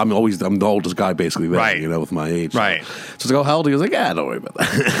stuff. So I'm the oldest guy basically there. Right. With my age. Right. So it's like, how old are you? I was like, don't worry about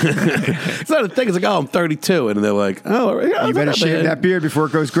that. It's not a thing. It's like, I'm 32. And they're like, you better shave that beard before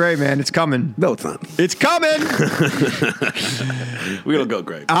it goes gray, man. It's coming. No, it's not. It's coming. We're going to go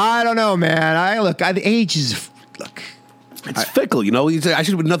gray. I don't know, man. The age is, it's fickle, I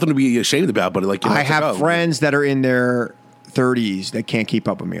should have nothing to be ashamed about, but I have friends that are in their 30s that can't keep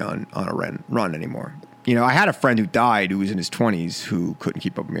up with me on a run anymore. I had a friend who died who was in his 20s who couldn't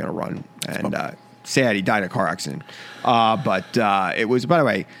keep up with me on a run. And, sad, he died in a car accident. But it was, by the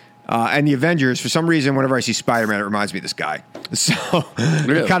way, and the Avengers, for some reason, whenever I see Spider-Man, it reminds me of this guy. So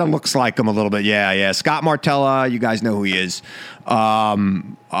It kind of looks like him a little bit. Yeah. Scott Martella, you guys know who he is.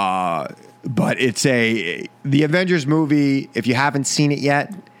 But it's the Avengers movie, if you haven't seen it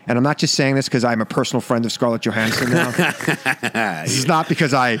yet, and I'm not just saying this because I'm a personal friend of Scarlett Johansson now. This is not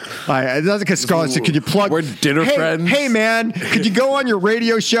because it's not because Scarlett said, could you plug... We're dinner friends. Hey, man, could you go on your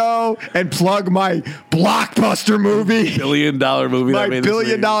radio show and plug my blockbuster movie? $1 billion movie. My $1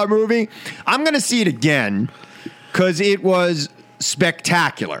 billion movie. I'm going to see it again because it was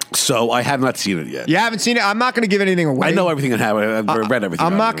spectacular. So I have not seen it yet. You haven't seen it? I'm not going to give anything away. I know everything that happened. I've read everything.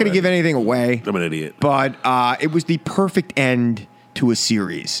 I'm not going to give anything away. I'm an idiot. But it was the perfect end to a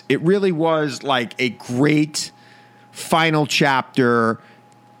series. It really was like a great final chapter.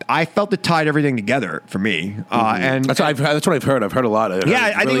 I felt it tied everything together for me. And that's what I've heard. I've heard a lot. I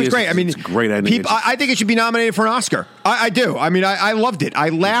think it was great. I mean, it's a great ending. I think it should be nominated for an Oscar. I do. I mean, I loved it. I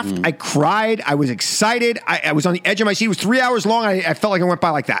laughed. I cried. I was excited. I was on the edge of my seat. It was 3 hours long. I felt like it went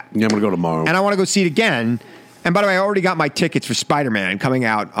by like that. Yeah, I'm going to go tomorrow. And I want to go see it again. And by the way, I already got my tickets for Spider-Man coming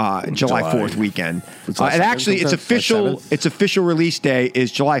out July 4th weekend. And actually, its official release day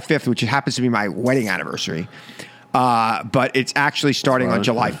is July 5th, which happens to be my wedding anniversary. But it's actually starting on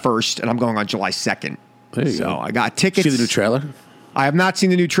July 1st, and I'm going on July 2nd. So I got tickets. See the new trailer? I have not seen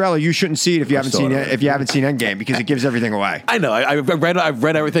the new trailer. You shouldn't see it if you haven't seen Endgame, because it gives everything away. I know. I've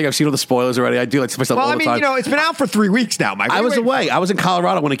read everything. I've seen all the spoilers already. I do like myself all the time. It's been out for 3 weeks now, Mike. I was away. I was in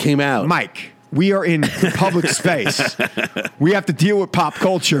Colorado when it came out. Mike. We are in public space. We have to deal with pop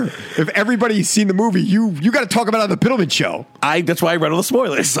culture. If everybody's seen the movie, you got to talk about it on the Piddleman Show. That's why I read all the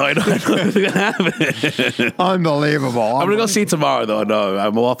spoilers, so I know what's going to happen. Unbelievable. I'm going to go see it tomorrow, though. No,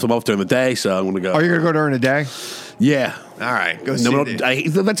 I'm off during the day, so I'm going to go. Are you going to go during the day? Yeah. All right, go see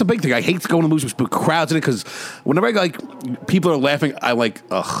it. That's a big thing. I hate to go to movies with crowds in it because whenever people are laughing, I it's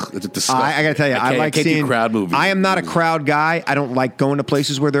disgusting. I got to tell you, I like seeing crowd movies. I am not a crowd guy. I don't like going to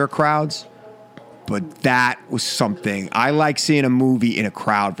places where there are crowds. But that was something. I like seeing a movie in a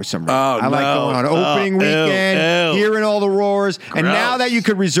crowd for some reason. I like going on opening weekend, hearing all the roars. Gross. And now that you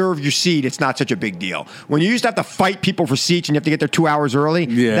could reserve your seat, it's not such a big deal. When you used to have to fight people for seats and you have to get there 2 hours early,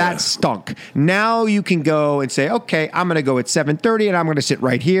 that stunk. Now you can go and say, okay, I'm going to go at 7:30 and I'm going to sit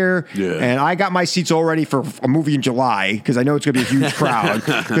right here. Yeah. And I got my seats all ready for a movie in July because I know it's going to be a huge crowd.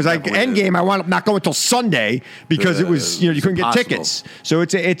 Because Endgame, I wound up not going until Sunday because it was you couldn't get tickets. So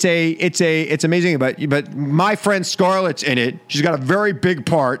it's amazing. But my friend Scarlett's in it. She's got a very big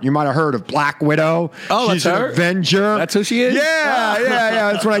part. You might have heard of Black Widow. Oh, she's an Avenger. That's who she is?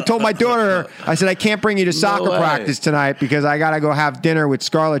 Yeah. That's when I told my daughter, I said, I can't bring you to soccer practice tonight because I got to go have dinner with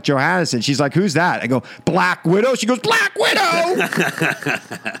Scarlett Johansson. She's like, who's that? I go, Black Widow. She goes, Black Widow.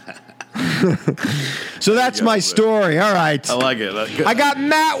 So that's my story. All right. I like it. I got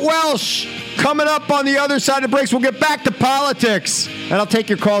Matt Welsh coming up on the other side of the breaks. We'll get back to politics. And I'll take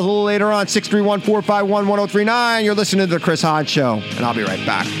your calls a little later on. 631-451-1039. You're listening to The Chris Hahn Show. And I'll be right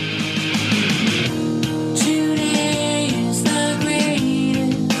back.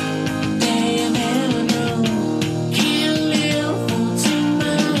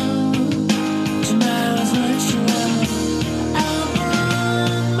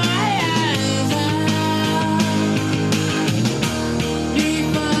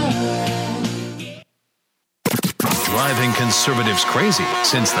 Driving conservatives crazy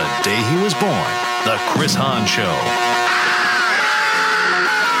since the day he was born. The Chris Hahn Show.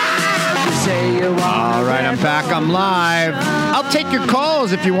 All right, I'm back. I'm live. I'll take your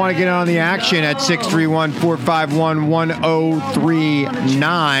calls if you want to get on the action at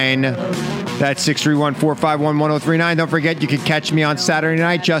 631-451-1039. That's 631-451-1039. Don't forget, you can catch me on Saturday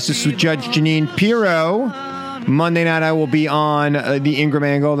night, Justice with Judge Janine Pirro. Monday night, I will be on the Ingram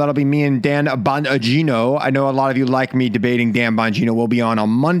Angle. That'll be me and Dan Bongino. I know a lot of you like me debating Dan Bongino. We'll be on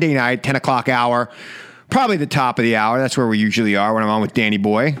Monday night, 10 o'clock hour. Probably the top of the hour. That's where we usually are when I'm on with Danny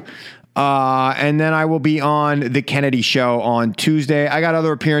Boy. And then I will be on the Kennedy Show on Tuesday. I got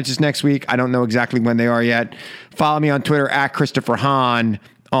other appearances next week. I don't know exactly when they are yet. Follow me on Twitter at Christopher Hahn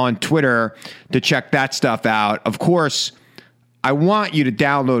on Twitter to check that stuff out. Of course, I want you to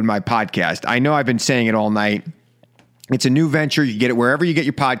download my podcast. I know I've been saying it all night. It's a new venture. You get it wherever you get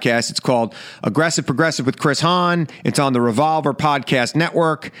your podcast. It's called Aggressive Progressive with Chris Hahn. It's on the Revolver Podcast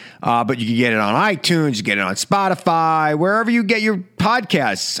Network, but you can get it on iTunes. You get it on Spotify, wherever you get your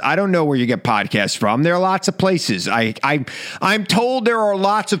podcasts. I don't know where you get podcasts from. There are lots of places. I'm told there are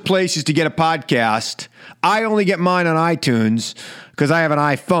lots of places to get a podcast. I only get mine on iTunes because I have an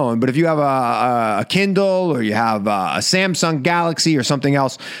iPhone. But if you have a Kindle or you have a Samsung Galaxy or something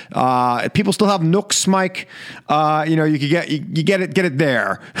else, people still have Nooks, Mike. You can get it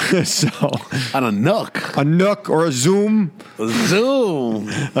there. So on a Nook or a Zoom. Zoom.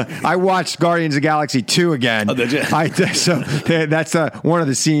 I watched Guardians of the Galaxy 2 again. Oh, did you? So that's one of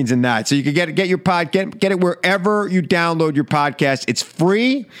the scenes in that. So you can get your get it wherever you download your podcast. It's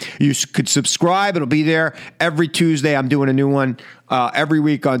free. You could subscribe. It'll be there every Tuesday. I'm doing a new one. Every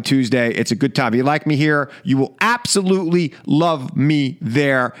week on Tuesday. It's a good time. If you like me here, you will absolutely love me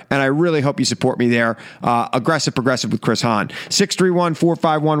there. And I really hope you support me there. Aggressive Progressive with Chris Hahn.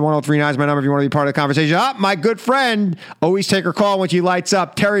 631-451-1039 is my number if you want to be part of the conversation. My good friend. Always take her call when she lights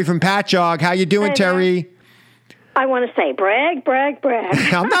up. Terry from Patchogue. How you doing, Terry? I want to say brag.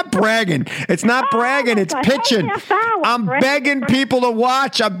 I'm not bragging. It's not bragging. It's pitching. I'm begging people to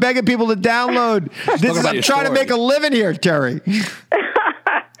watch. I'm begging people to download. I'm trying to make a living here, Terry. What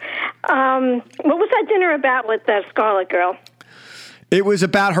was that dinner about with the Scarlet Girl? It was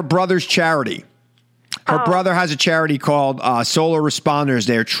about her brother's charity. Her brother has a charity called Solar Responders.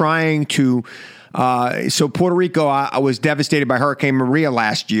 They're trying to... So Puerto Rico was devastated by Hurricane Maria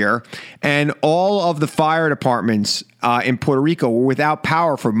last year, and all of the fire departments in Puerto Rico were without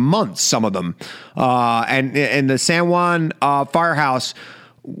power for months, some of them. And the San Juan firehouse,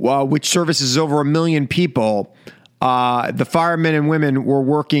 which services over 1 million people, the firemen and women were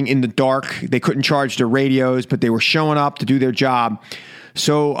working in the dark. They couldn't charge their radios, but they were showing up to do their job.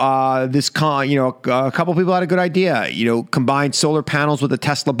 So a couple people had a good idea. Combine solar panels with a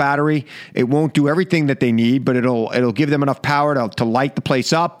Tesla battery. It won't do everything that they need, but it'll give them enough power to light the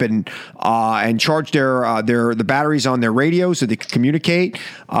place up and charge the batteries on their radios so they can communicate.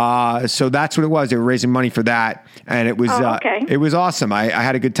 So that's what it was. They were raising money for that, and it was it was awesome. I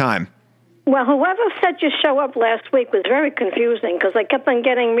had a good time. Well, whoever set your show up last week was very confusing because I kept on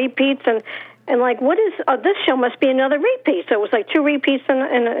getting repeats and like, what is this show must be another repeat. So it was like 2 repeats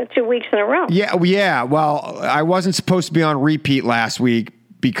in 2 weeks in a row. Yeah. Well, I wasn't supposed to be on repeat last week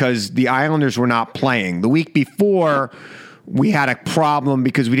because the Islanders were not playing. The week before, we had a problem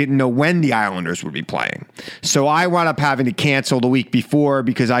because we didn't know when the Islanders would be playing. So I wound up having to cancel the week before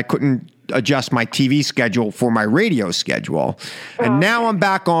because I couldn't adjust my TV schedule for my radio schedule. And now I'm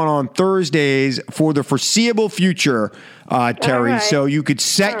back on Thursdays for the foreseeable future, Terry. Right. So you could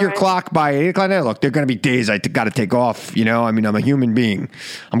set your clock by 8 o'clock. Now, look, there are going to be days I got to take off. I'm a human being.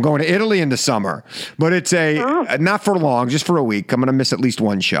 I'm going to Italy in the summer, but it's not for long, just for a week. I'm going to miss at least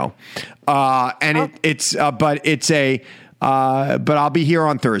one show. But I'll be here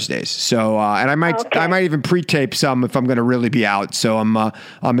on Thursdays. So, and I might even pre-tape some if I'm going to really be out. So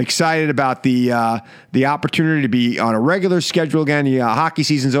I'm excited about the opportunity to be on a regular schedule again. Hockey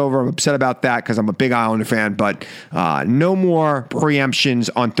season's over. I'm upset about that because I'm a big Islander fan, but no more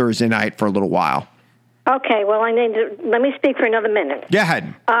preemptions on Thursday night for a little while. Okay, well, let me speak for another minute. Go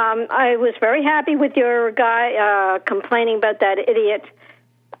ahead. I was very happy with your guy complaining about that idiot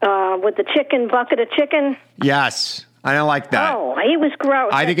with the bucket of chicken. Yes. I don't like that. Oh, he was gross.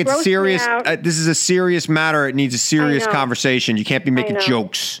 I think it's serious. This is a serious matter. It needs a serious conversation. You can't be making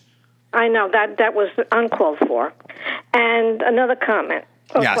jokes. I know. That was uncalled for. And another comment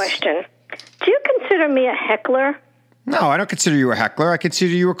or question. Do you consider me a heckler? No, I don't consider you a heckler. I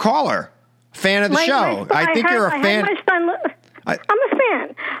consider you a caller. Fan of the show. I think you're a fan. I'm a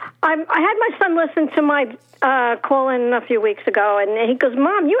fan. I had my son listen to my call-in a few weeks ago, and he goes,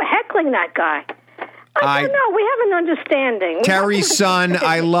 Mom, you're heckling that guy. I don't know. We have an understanding. Terry's son,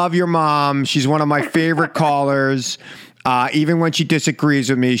 I love your mom. She's one of my favorite callers. Even when she disagrees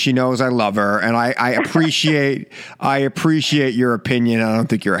with me, she knows I love her, and I appreciate your opinion. I don't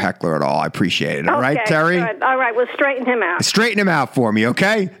think you're a heckler at all. I appreciate it. All right, Terry? Good. All right, we'll straighten him out. Straighten him out for me,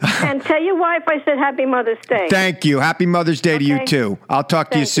 okay? And tell your wife I said Happy Mother's Day. Thank you. Happy Mother's Day to you, too. I'll talk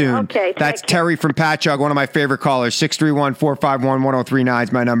to you soon. Okay. That's Terry from Patchogue, one of my favorite callers. 631-451-1039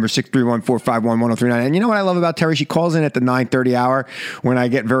 is my number, 631-451-1039. And you know what I love about Terry? She calls in at the 9:30 hour when I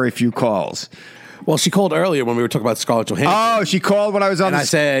get very few calls. Well, she called earlier when we were talking about Scarlett Johansson. Oh, she called when I was on. And I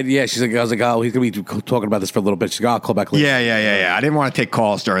said, yeah. She's like, I was like, oh, he's gonna be talking about this for a little bit. She's like, I'll call back later. Yeah. I didn't want to take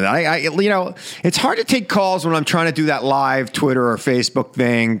calls during that. It's hard to take calls when I'm trying to do that live Twitter or Facebook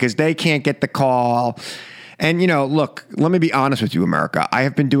thing because they can't get the call. And look, let me be honest with you, America. I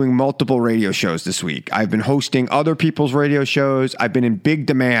have been doing multiple radio shows this week. I've been hosting other people's radio shows. I've been in big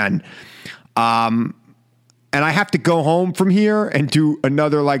demand. And I have to go home from here and do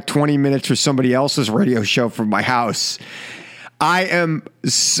another 20 minutes for somebody else's radio show from my house. I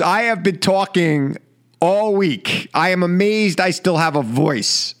have been talking all week. I am amazed I still have a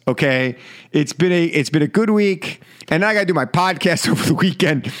voice. Okay. It's been a good week. And I got to do my podcast over the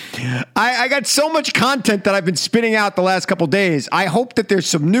weekend. I got so much content that I've been spitting out the last couple of days. I hope that there's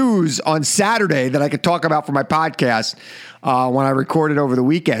some news on Saturday that I could talk about for my podcast when I record it over the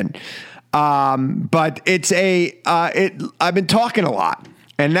weekend. But I've been talking a lot,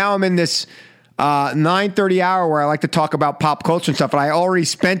 and now I'm in this 9:30 hour where I like to talk about pop culture and stuff. And I already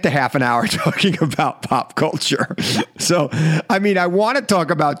spent a half an hour talking about pop culture. So, I want to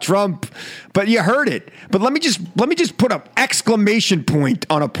talk about Trump, but you heard it. But let me just put an exclamation point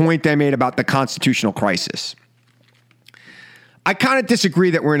on a point I made about the constitutional crisis. I kind of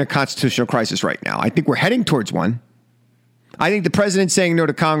disagree that we're in a constitutional crisis right now. I think we're heading towards one. I think the president saying no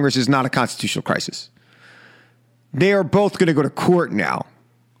to Congress is not a constitutional crisis. They are both going to go to court now,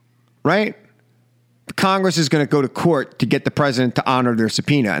 right? Congress is going to go to court to get the president to honor their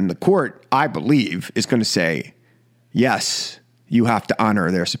subpoena. And the court, I believe, is going to say, yes, you have to honor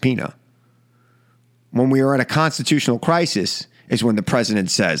their subpoena. When we are in a constitutional crisis is when the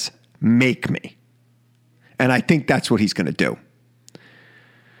president says, make me. And I think that's what he's going to do.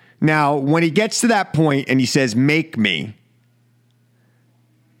 Now, when he gets to that point and he says, make me,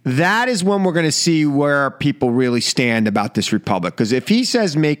 that is when we're going to see where people really stand about this republic. Because if he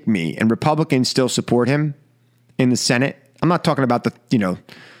says make me and Republicans still support him in the Senate, I'm not talking about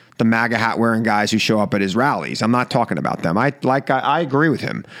the the MAGA hat wearing guys who show up at his rallies. I'm not talking about them. I agree with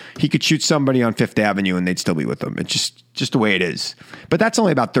him. He could shoot somebody on Fifth Avenue and they'd still be with him. It's just the way it is. But that's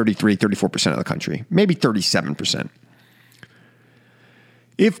only about 34% of the country, maybe 37%.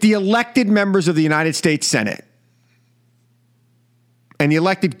 If the elected members of the United States Senate and the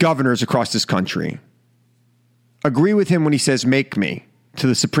elected governors across this country agree with him when he says, make me, to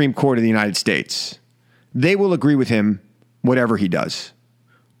the Supreme Court of the United States, they will agree with him whatever he does.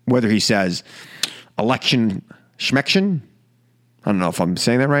 Whether he says, election schmection? I don't know if I'm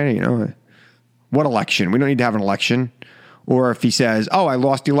saying that right. You know, what election? We don't need to have an election. Or if he says, oh, I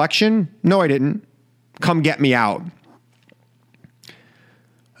lost the election? No, I didn't. Come get me out.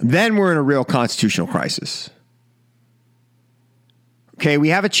 Then we're in a real constitutional crisis. Okay, we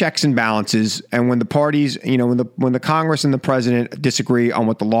have a checks and balances, and when the parties, when the Congress and the president disagree on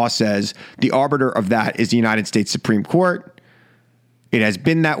what the law says, the arbiter of that is the United States Supreme Court. It has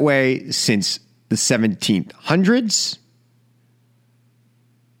been that way since the 1700s,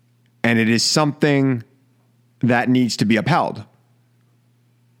 and it is something that needs to be upheld.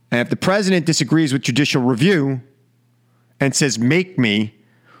 And if the president disagrees with judicial review and says, make me,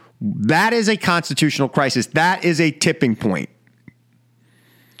 that is a constitutional crisis. That is a tipping point.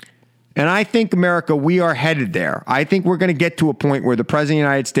 And I think, America, we are headed there. I think we're going to get to a point where the President of the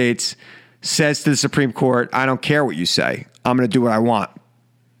United States says to the Supreme Court, I don't care what you say. I'm going to do what I want.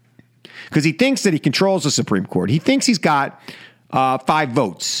 Because he thinks that he controls the Supreme Court. He thinks he's got 5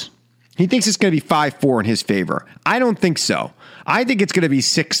 votes. He thinks it's going to be 5-4 in his favor. I don't think so. I think it's going to be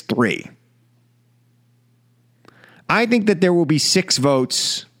 6-3. I think that there will be 6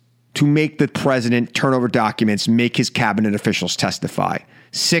 votes to make the president turn over documents, make his cabinet officials testify.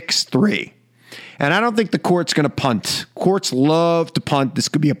 6-3. And I don't think the court's going to punt. Courts love to punt. This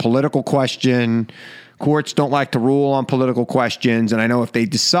could be a political question. Courts don't like to rule on political questions. And I know if they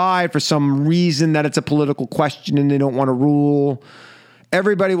decide for some reason that it's a political question and they don't want to rule,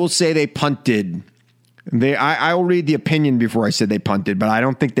 everybody will say they punted. I will read the opinion before I said they punted, but I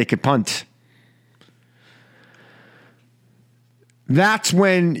don't think they could punt. That's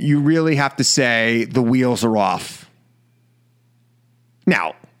when you really have to say the wheels are off.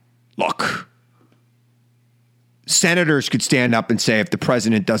 Now, look, senators could stand up and say, if the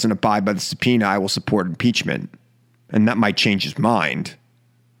president doesn't abide by the subpoena, I will support impeachment. And that might change his mind.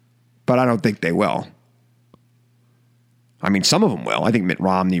 But I don't think they will. I mean, some of them will. I think Mitt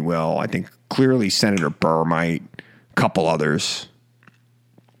Romney will. I think clearly Senator Burr might. A couple others.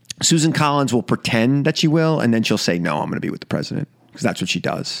 Susan Collins will pretend that she will, and then she'll say, no, I'm going to be with the president. Because that's what she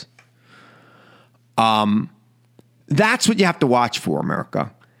does. That's what you have to watch for,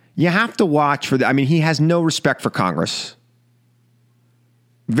 America. You have to watch for he has no respect for Congress.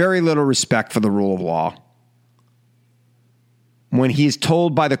 Very little respect for the rule of law. When he is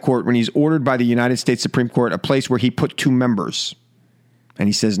told by the court, when he's ordered by the United States Supreme Court, a place where he put 2 members, and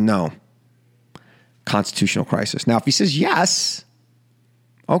he says no. Constitutional crisis. Now, if he says yes,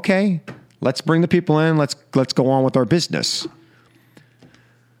 okay, let's bring the people in. Let's go on with our business.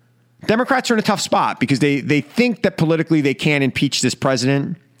 Democrats are in a tough spot because they think that politically they can impeach this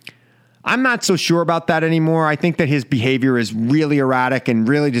president. I'm not so sure about that anymore. I think that his behavior is really erratic and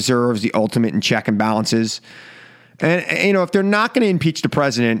really deserves the ultimate in check and balances. And, if they're not going to impeach the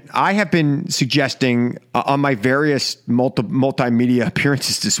president, I have been suggesting on my various multimedia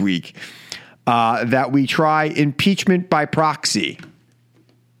appearances this week that we try impeachment by proxy.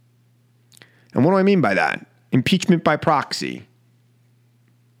 And what do I mean by that? Impeachment by proxy.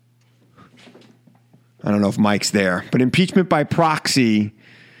 I don't know if Mike's there, but impeachment by proxy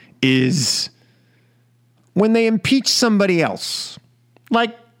is when they impeach somebody else.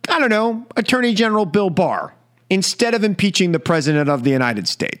 Like, I don't know, Attorney General Bill Barr, instead of impeaching the President of the United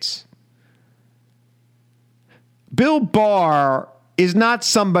States. Bill Barr is not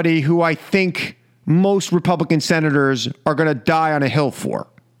somebody who I think most Republican senators are going to die on a hill for.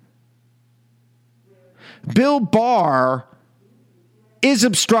 Bill Barr is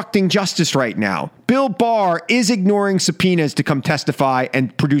obstructing justice right now. Bill Barr is ignoring subpoenas to come testify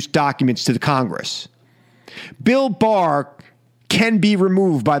and produce documents to the Congress. Bill Barr can be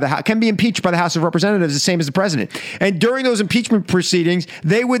removed by can be impeached by the House of Representatives the same as the president. And during those impeachment proceedings,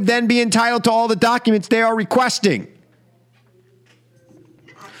 they would then be entitled to all the documents they are requesting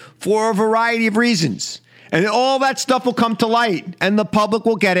for a variety of reasons. And all that stuff will come to light, and the public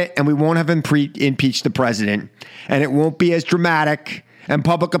will get it, and we won't have impeached the president, and it won't be as dramatic, and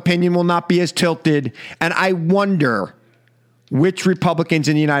public opinion will not be as tilted. And I wonder which Republicans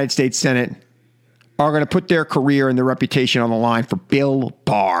in the United States Senate are going to put their career and their reputation on the line for Bill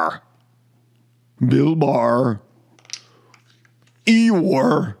Barr. Bill Barr.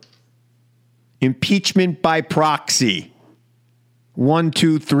 Eeyore. Impeachment by proxy. 1,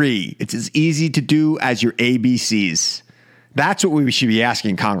 2, 3. It's as easy to do as your ABCs. That's what we should be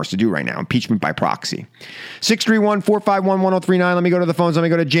asking Congress to do right now, impeachment by proxy. 631-451-1039. Let me go to the phones. Let me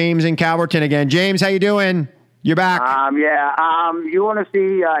go to James in Calverton again. James, how you doing? You're back. You want to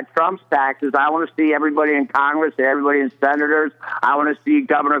see Trump's taxes. I want to see everybody in Congress, everybody in senators. I want to see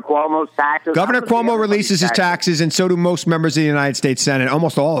Governor Cuomo's taxes. Governor Cuomo releases his taxes, and so do most members of the United States Senate,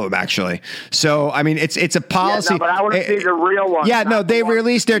 almost all of them, actually. So, I mean, it's a policy. Yeah, no, but I want to see the real ones. Yeah, no, they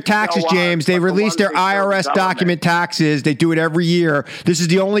released their taxes, James. They released their IRS document taxes. They do it every year. This is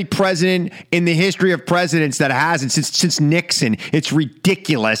the only president in the history of presidents that hasn't since Nixon. It's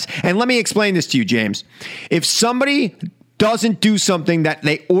ridiculous. And let me explain this to you, James. If somebody doesn't do something that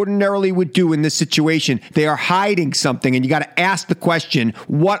they ordinarily would do in this situation, they are hiding something, and you got to ask the question,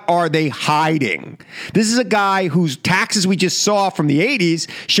 what are they hiding? This is a guy whose taxes we just saw from the 80s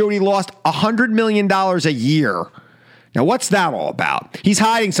showed he lost $100 million a year. Now, what's that all about? He's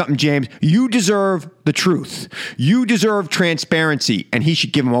hiding something, James. You deserve the truth. You deserve transparency, and he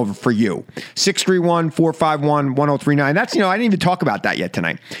should give them over for you. 631-451-1039. That's, I didn't even talk about that yet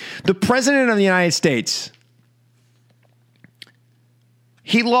tonight. The President of the United States,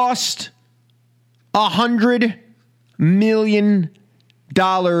 he lost $100 million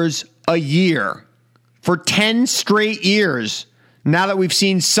a year for 10 straight years. Now that we've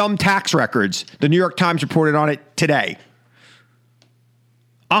seen some tax records, the New York Times reported on it today.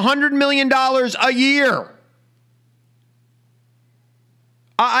 $100 million a year.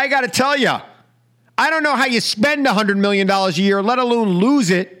 I got to tell you, I don't know how you spend $100 million a year, let alone lose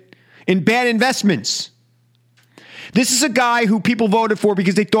it in bad investments. This is a guy who people voted for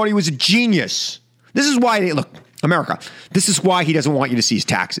because they thought he was a genius. This is why look, America, this is why he doesn't want you to see his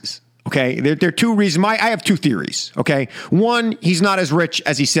taxes. Okay, there are two reasons. I have two theories. Okay, one, he's not as rich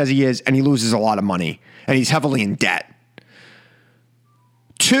as he says he is, and he loses a lot of money, and he's heavily in debt.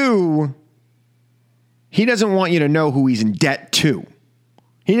 Two, he doesn't want you to know who he's in debt to.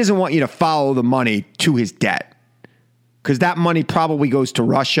 He doesn't want you to follow the money to his debt, because that money probably goes to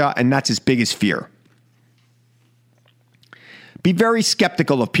Russia, and that's his biggest fear. Be very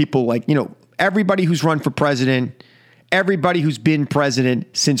skeptical of people like, everybody who's run for president. Everybody who's been president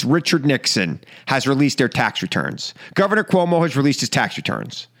since Richard Nixon has released their tax returns. Governor Cuomo has released his tax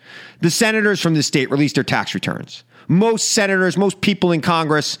returns. The senators from the state released their tax returns. Most senators, most people in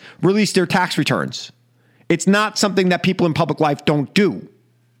Congress release their tax returns. It's not something that people in public life don't do.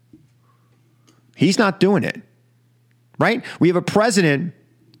 He's not doing it, right? We have a president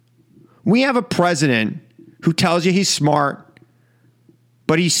who tells you he's smart,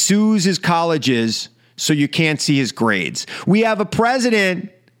 but he sues his colleges so you can't see his grades. We have a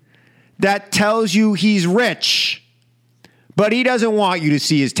president that tells you he's rich, but he doesn't want you to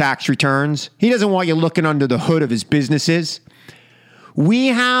see his tax returns. He doesn't want you looking under the hood of his businesses. We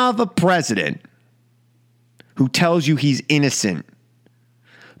have a president who tells you he's innocent,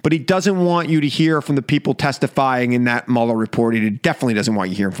 but he doesn't want you to hear from the people testifying in that Mueller report. He definitely doesn't want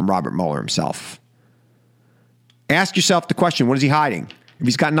you hearing from Robert Mueller himself. Ask yourself the question, what is he hiding? If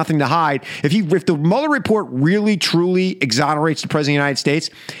he's got nothing to hide, if the Mueller report really, truly exonerates the President of the United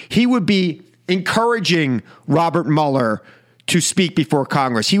States, he would be encouraging Robert Mueller to speak before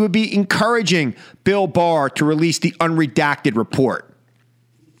Congress. He would be encouraging Bill Barr to release the unredacted report.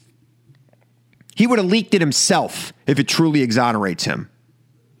 He would have leaked it himself if it truly exonerates him.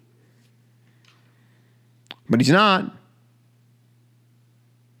 But he's not.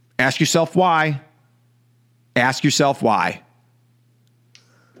 Ask yourself why. Ask yourself why.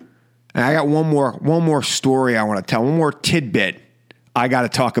 And I got one more story I want to tell, one more tidbit I got to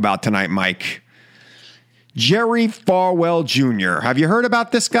talk about tonight, Mike. Jerry Falwell Jr. Have you heard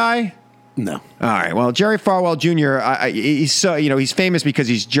about this guy? No. All right. Well, Jerry Falwell Jr. He's famous because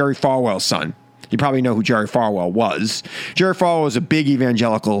he's Jerry Falwell's son. You probably know who Jerry Falwell was. Jerry Falwell was a big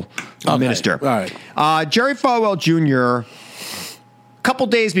evangelical minister. All right. Jerry Falwell Jr., a couple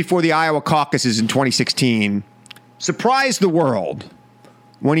days before the Iowa caucuses in 2016, surprised the world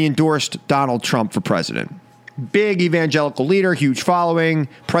when he endorsed Donald Trump for president. Big evangelical leader, huge following,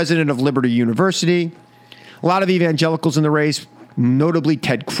 president of Liberty University. A lot of evangelicals in the race, notably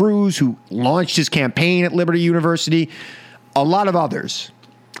Ted Cruz, who launched his campaign at Liberty University. A lot of others.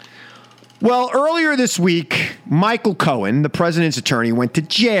 Well, earlier this week, Michael Cohen, the president's attorney, went to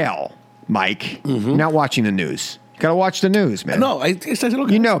jail. Mike, You're not watching the news. You got to watch the news, man. No,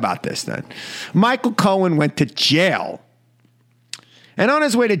 You know about this then. Michael Cohen went to jail. And on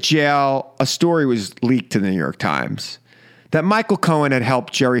his way to jail, a story was leaked to the New York Times that Michael Cohen had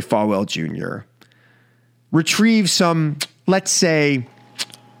helped Jerry Falwell Jr. retrieve some, let's say,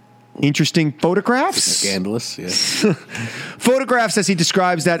 interesting photographs. Scandalous, yes. Photographs, as he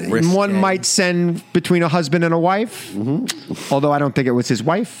describes, that one might send between a husband and a wife. Mm-hmm. Although I don't think it was his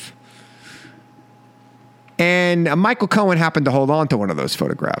wife. And Michael Cohen happened to hold on to one of those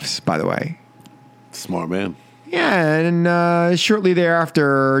photographs, by the way. Smart man. Yeah, and shortly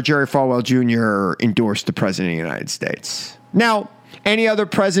thereafter, Jerry Falwell Jr. endorsed the President of the United States. Now, any other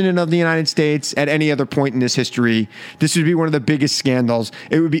president of the United States at any other point in this history, this would be one of the biggest scandals.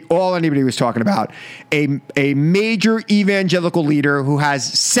 It would be all anybody was talking about. A major evangelical leader who has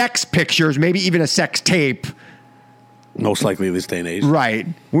sex pictures, maybe even a sex tape. Most likely this day and age. Right.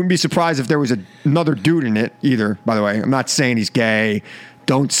 Wouldn't be surprised if there was another dude in it either, by the way. I'm not saying he's gay.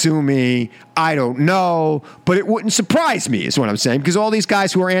 Don't sue me. I don't know. But it wouldn't surprise me, is what I'm saying. Because all these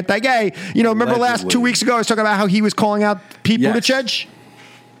guys who are anti-gay, remember last 2 weeks ago I was talking about how he was calling out Pete Buttigieg?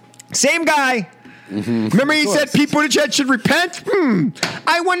 Same guy. Mm-hmm. Remember he said Pete Buttigieg should repent?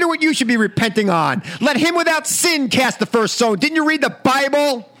 I wonder what you should be repenting on. Let him without sin cast the first stone. Didn't you read the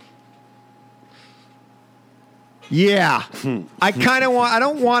Bible? Yeah, I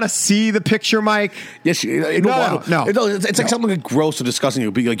don't want to see the picture, Mike. Yes, no. It's like something like gross or disgusting.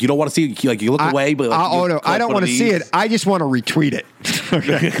 You'd be like, you don't want to see it. Like you look away, but no, I don't want to see it. I just want to retweet it.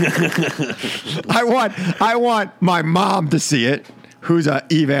 Okay. I want my mom to see it, who's an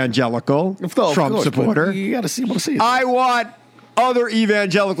evangelical Trump supporter. You got to see it. I want other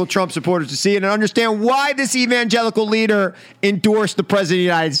evangelical Trump supporters to see it and understand why this evangelical leader endorsed the President of the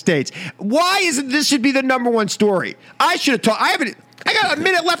United States. Why isn't this should be the number one story? I should have talked. I got a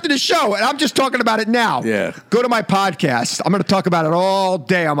minute left in the show, and I'm just talking about it now. Yeah. Go to my podcast. I'm going to talk about it all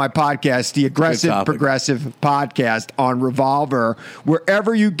day on my podcast, the Aggressive Progressive Podcast on Revolver,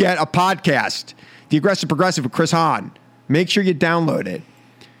 wherever you get a podcast. The Aggressive Progressive with Chris Hahn. Make sure you download it,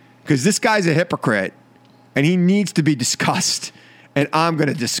 because this guy's a hypocrite, and he needs to be discussed. And I'm going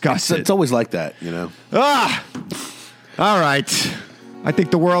to discuss it. It's always like that, All right. I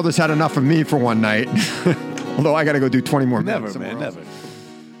think the world has had enough of me for one night. Although I got to go do 20 more minutes. Never, man, never.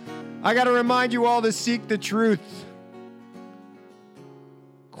 I got to remind you all to seek the truth.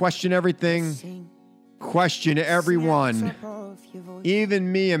 Question everything. Question everyone. Even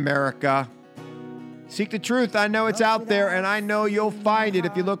me, America. Seek the truth. I know it's out there, and I know you'll find it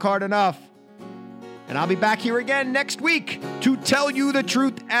if you look hard enough. And I'll be back here again next week to tell you the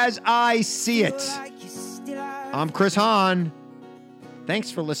truth as I see it. I'm Chris Hahn.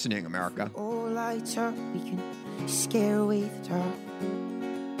 Thanks for listening, America. All lights up, we can scare away the dark.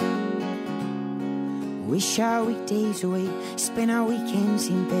 Wish our weekdays away, spend our weekends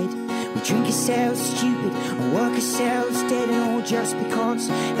in bed. We drink ourselves stupid and work ourselves dead, and all just because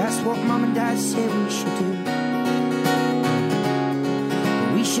that's what Mum and Dad said we should do.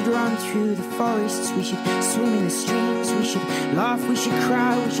 We should run through the forests, we should swim in the streams, we should laugh, we should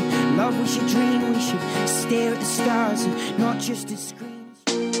cry, we should love, we should dream, we should stare at the stars and not just at screens.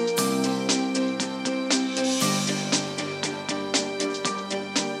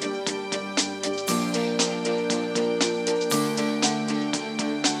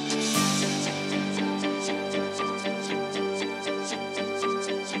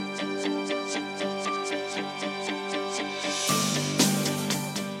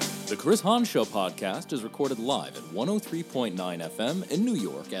 The Chris Hahn Show podcast is recorded live at 103.9 FM in New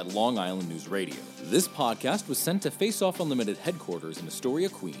York at Long Island News Radio. This podcast was sent to Face Off Unlimited headquarters in Astoria,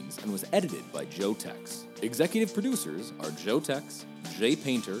 Queens, and was edited by Joe Tex. Executive producers are Joe Tex, Jay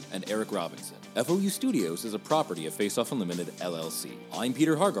Painter, and Eric Robinson. FOU Studios is a property of Face Off Unlimited, LLC. I'm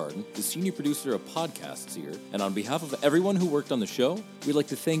Peter Hargarden, the senior producer of podcasts here, and on behalf of everyone who worked on the show, we'd like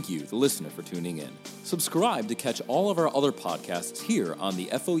to thank you, the listener, for tuning in. Subscribe to catch all of our other podcasts here on the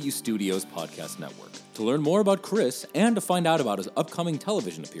FOU Studios Podcast Network. To learn more about Chris and to find out about his upcoming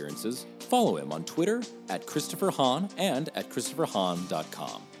television appearances, follow him on Twitter at Christopher Hahn and at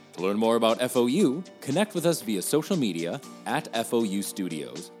ChristopherHahn.com. To learn more about FOU, connect with us via social media at FOU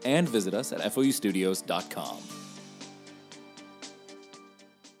Studios and visit us at FOUstudios.com.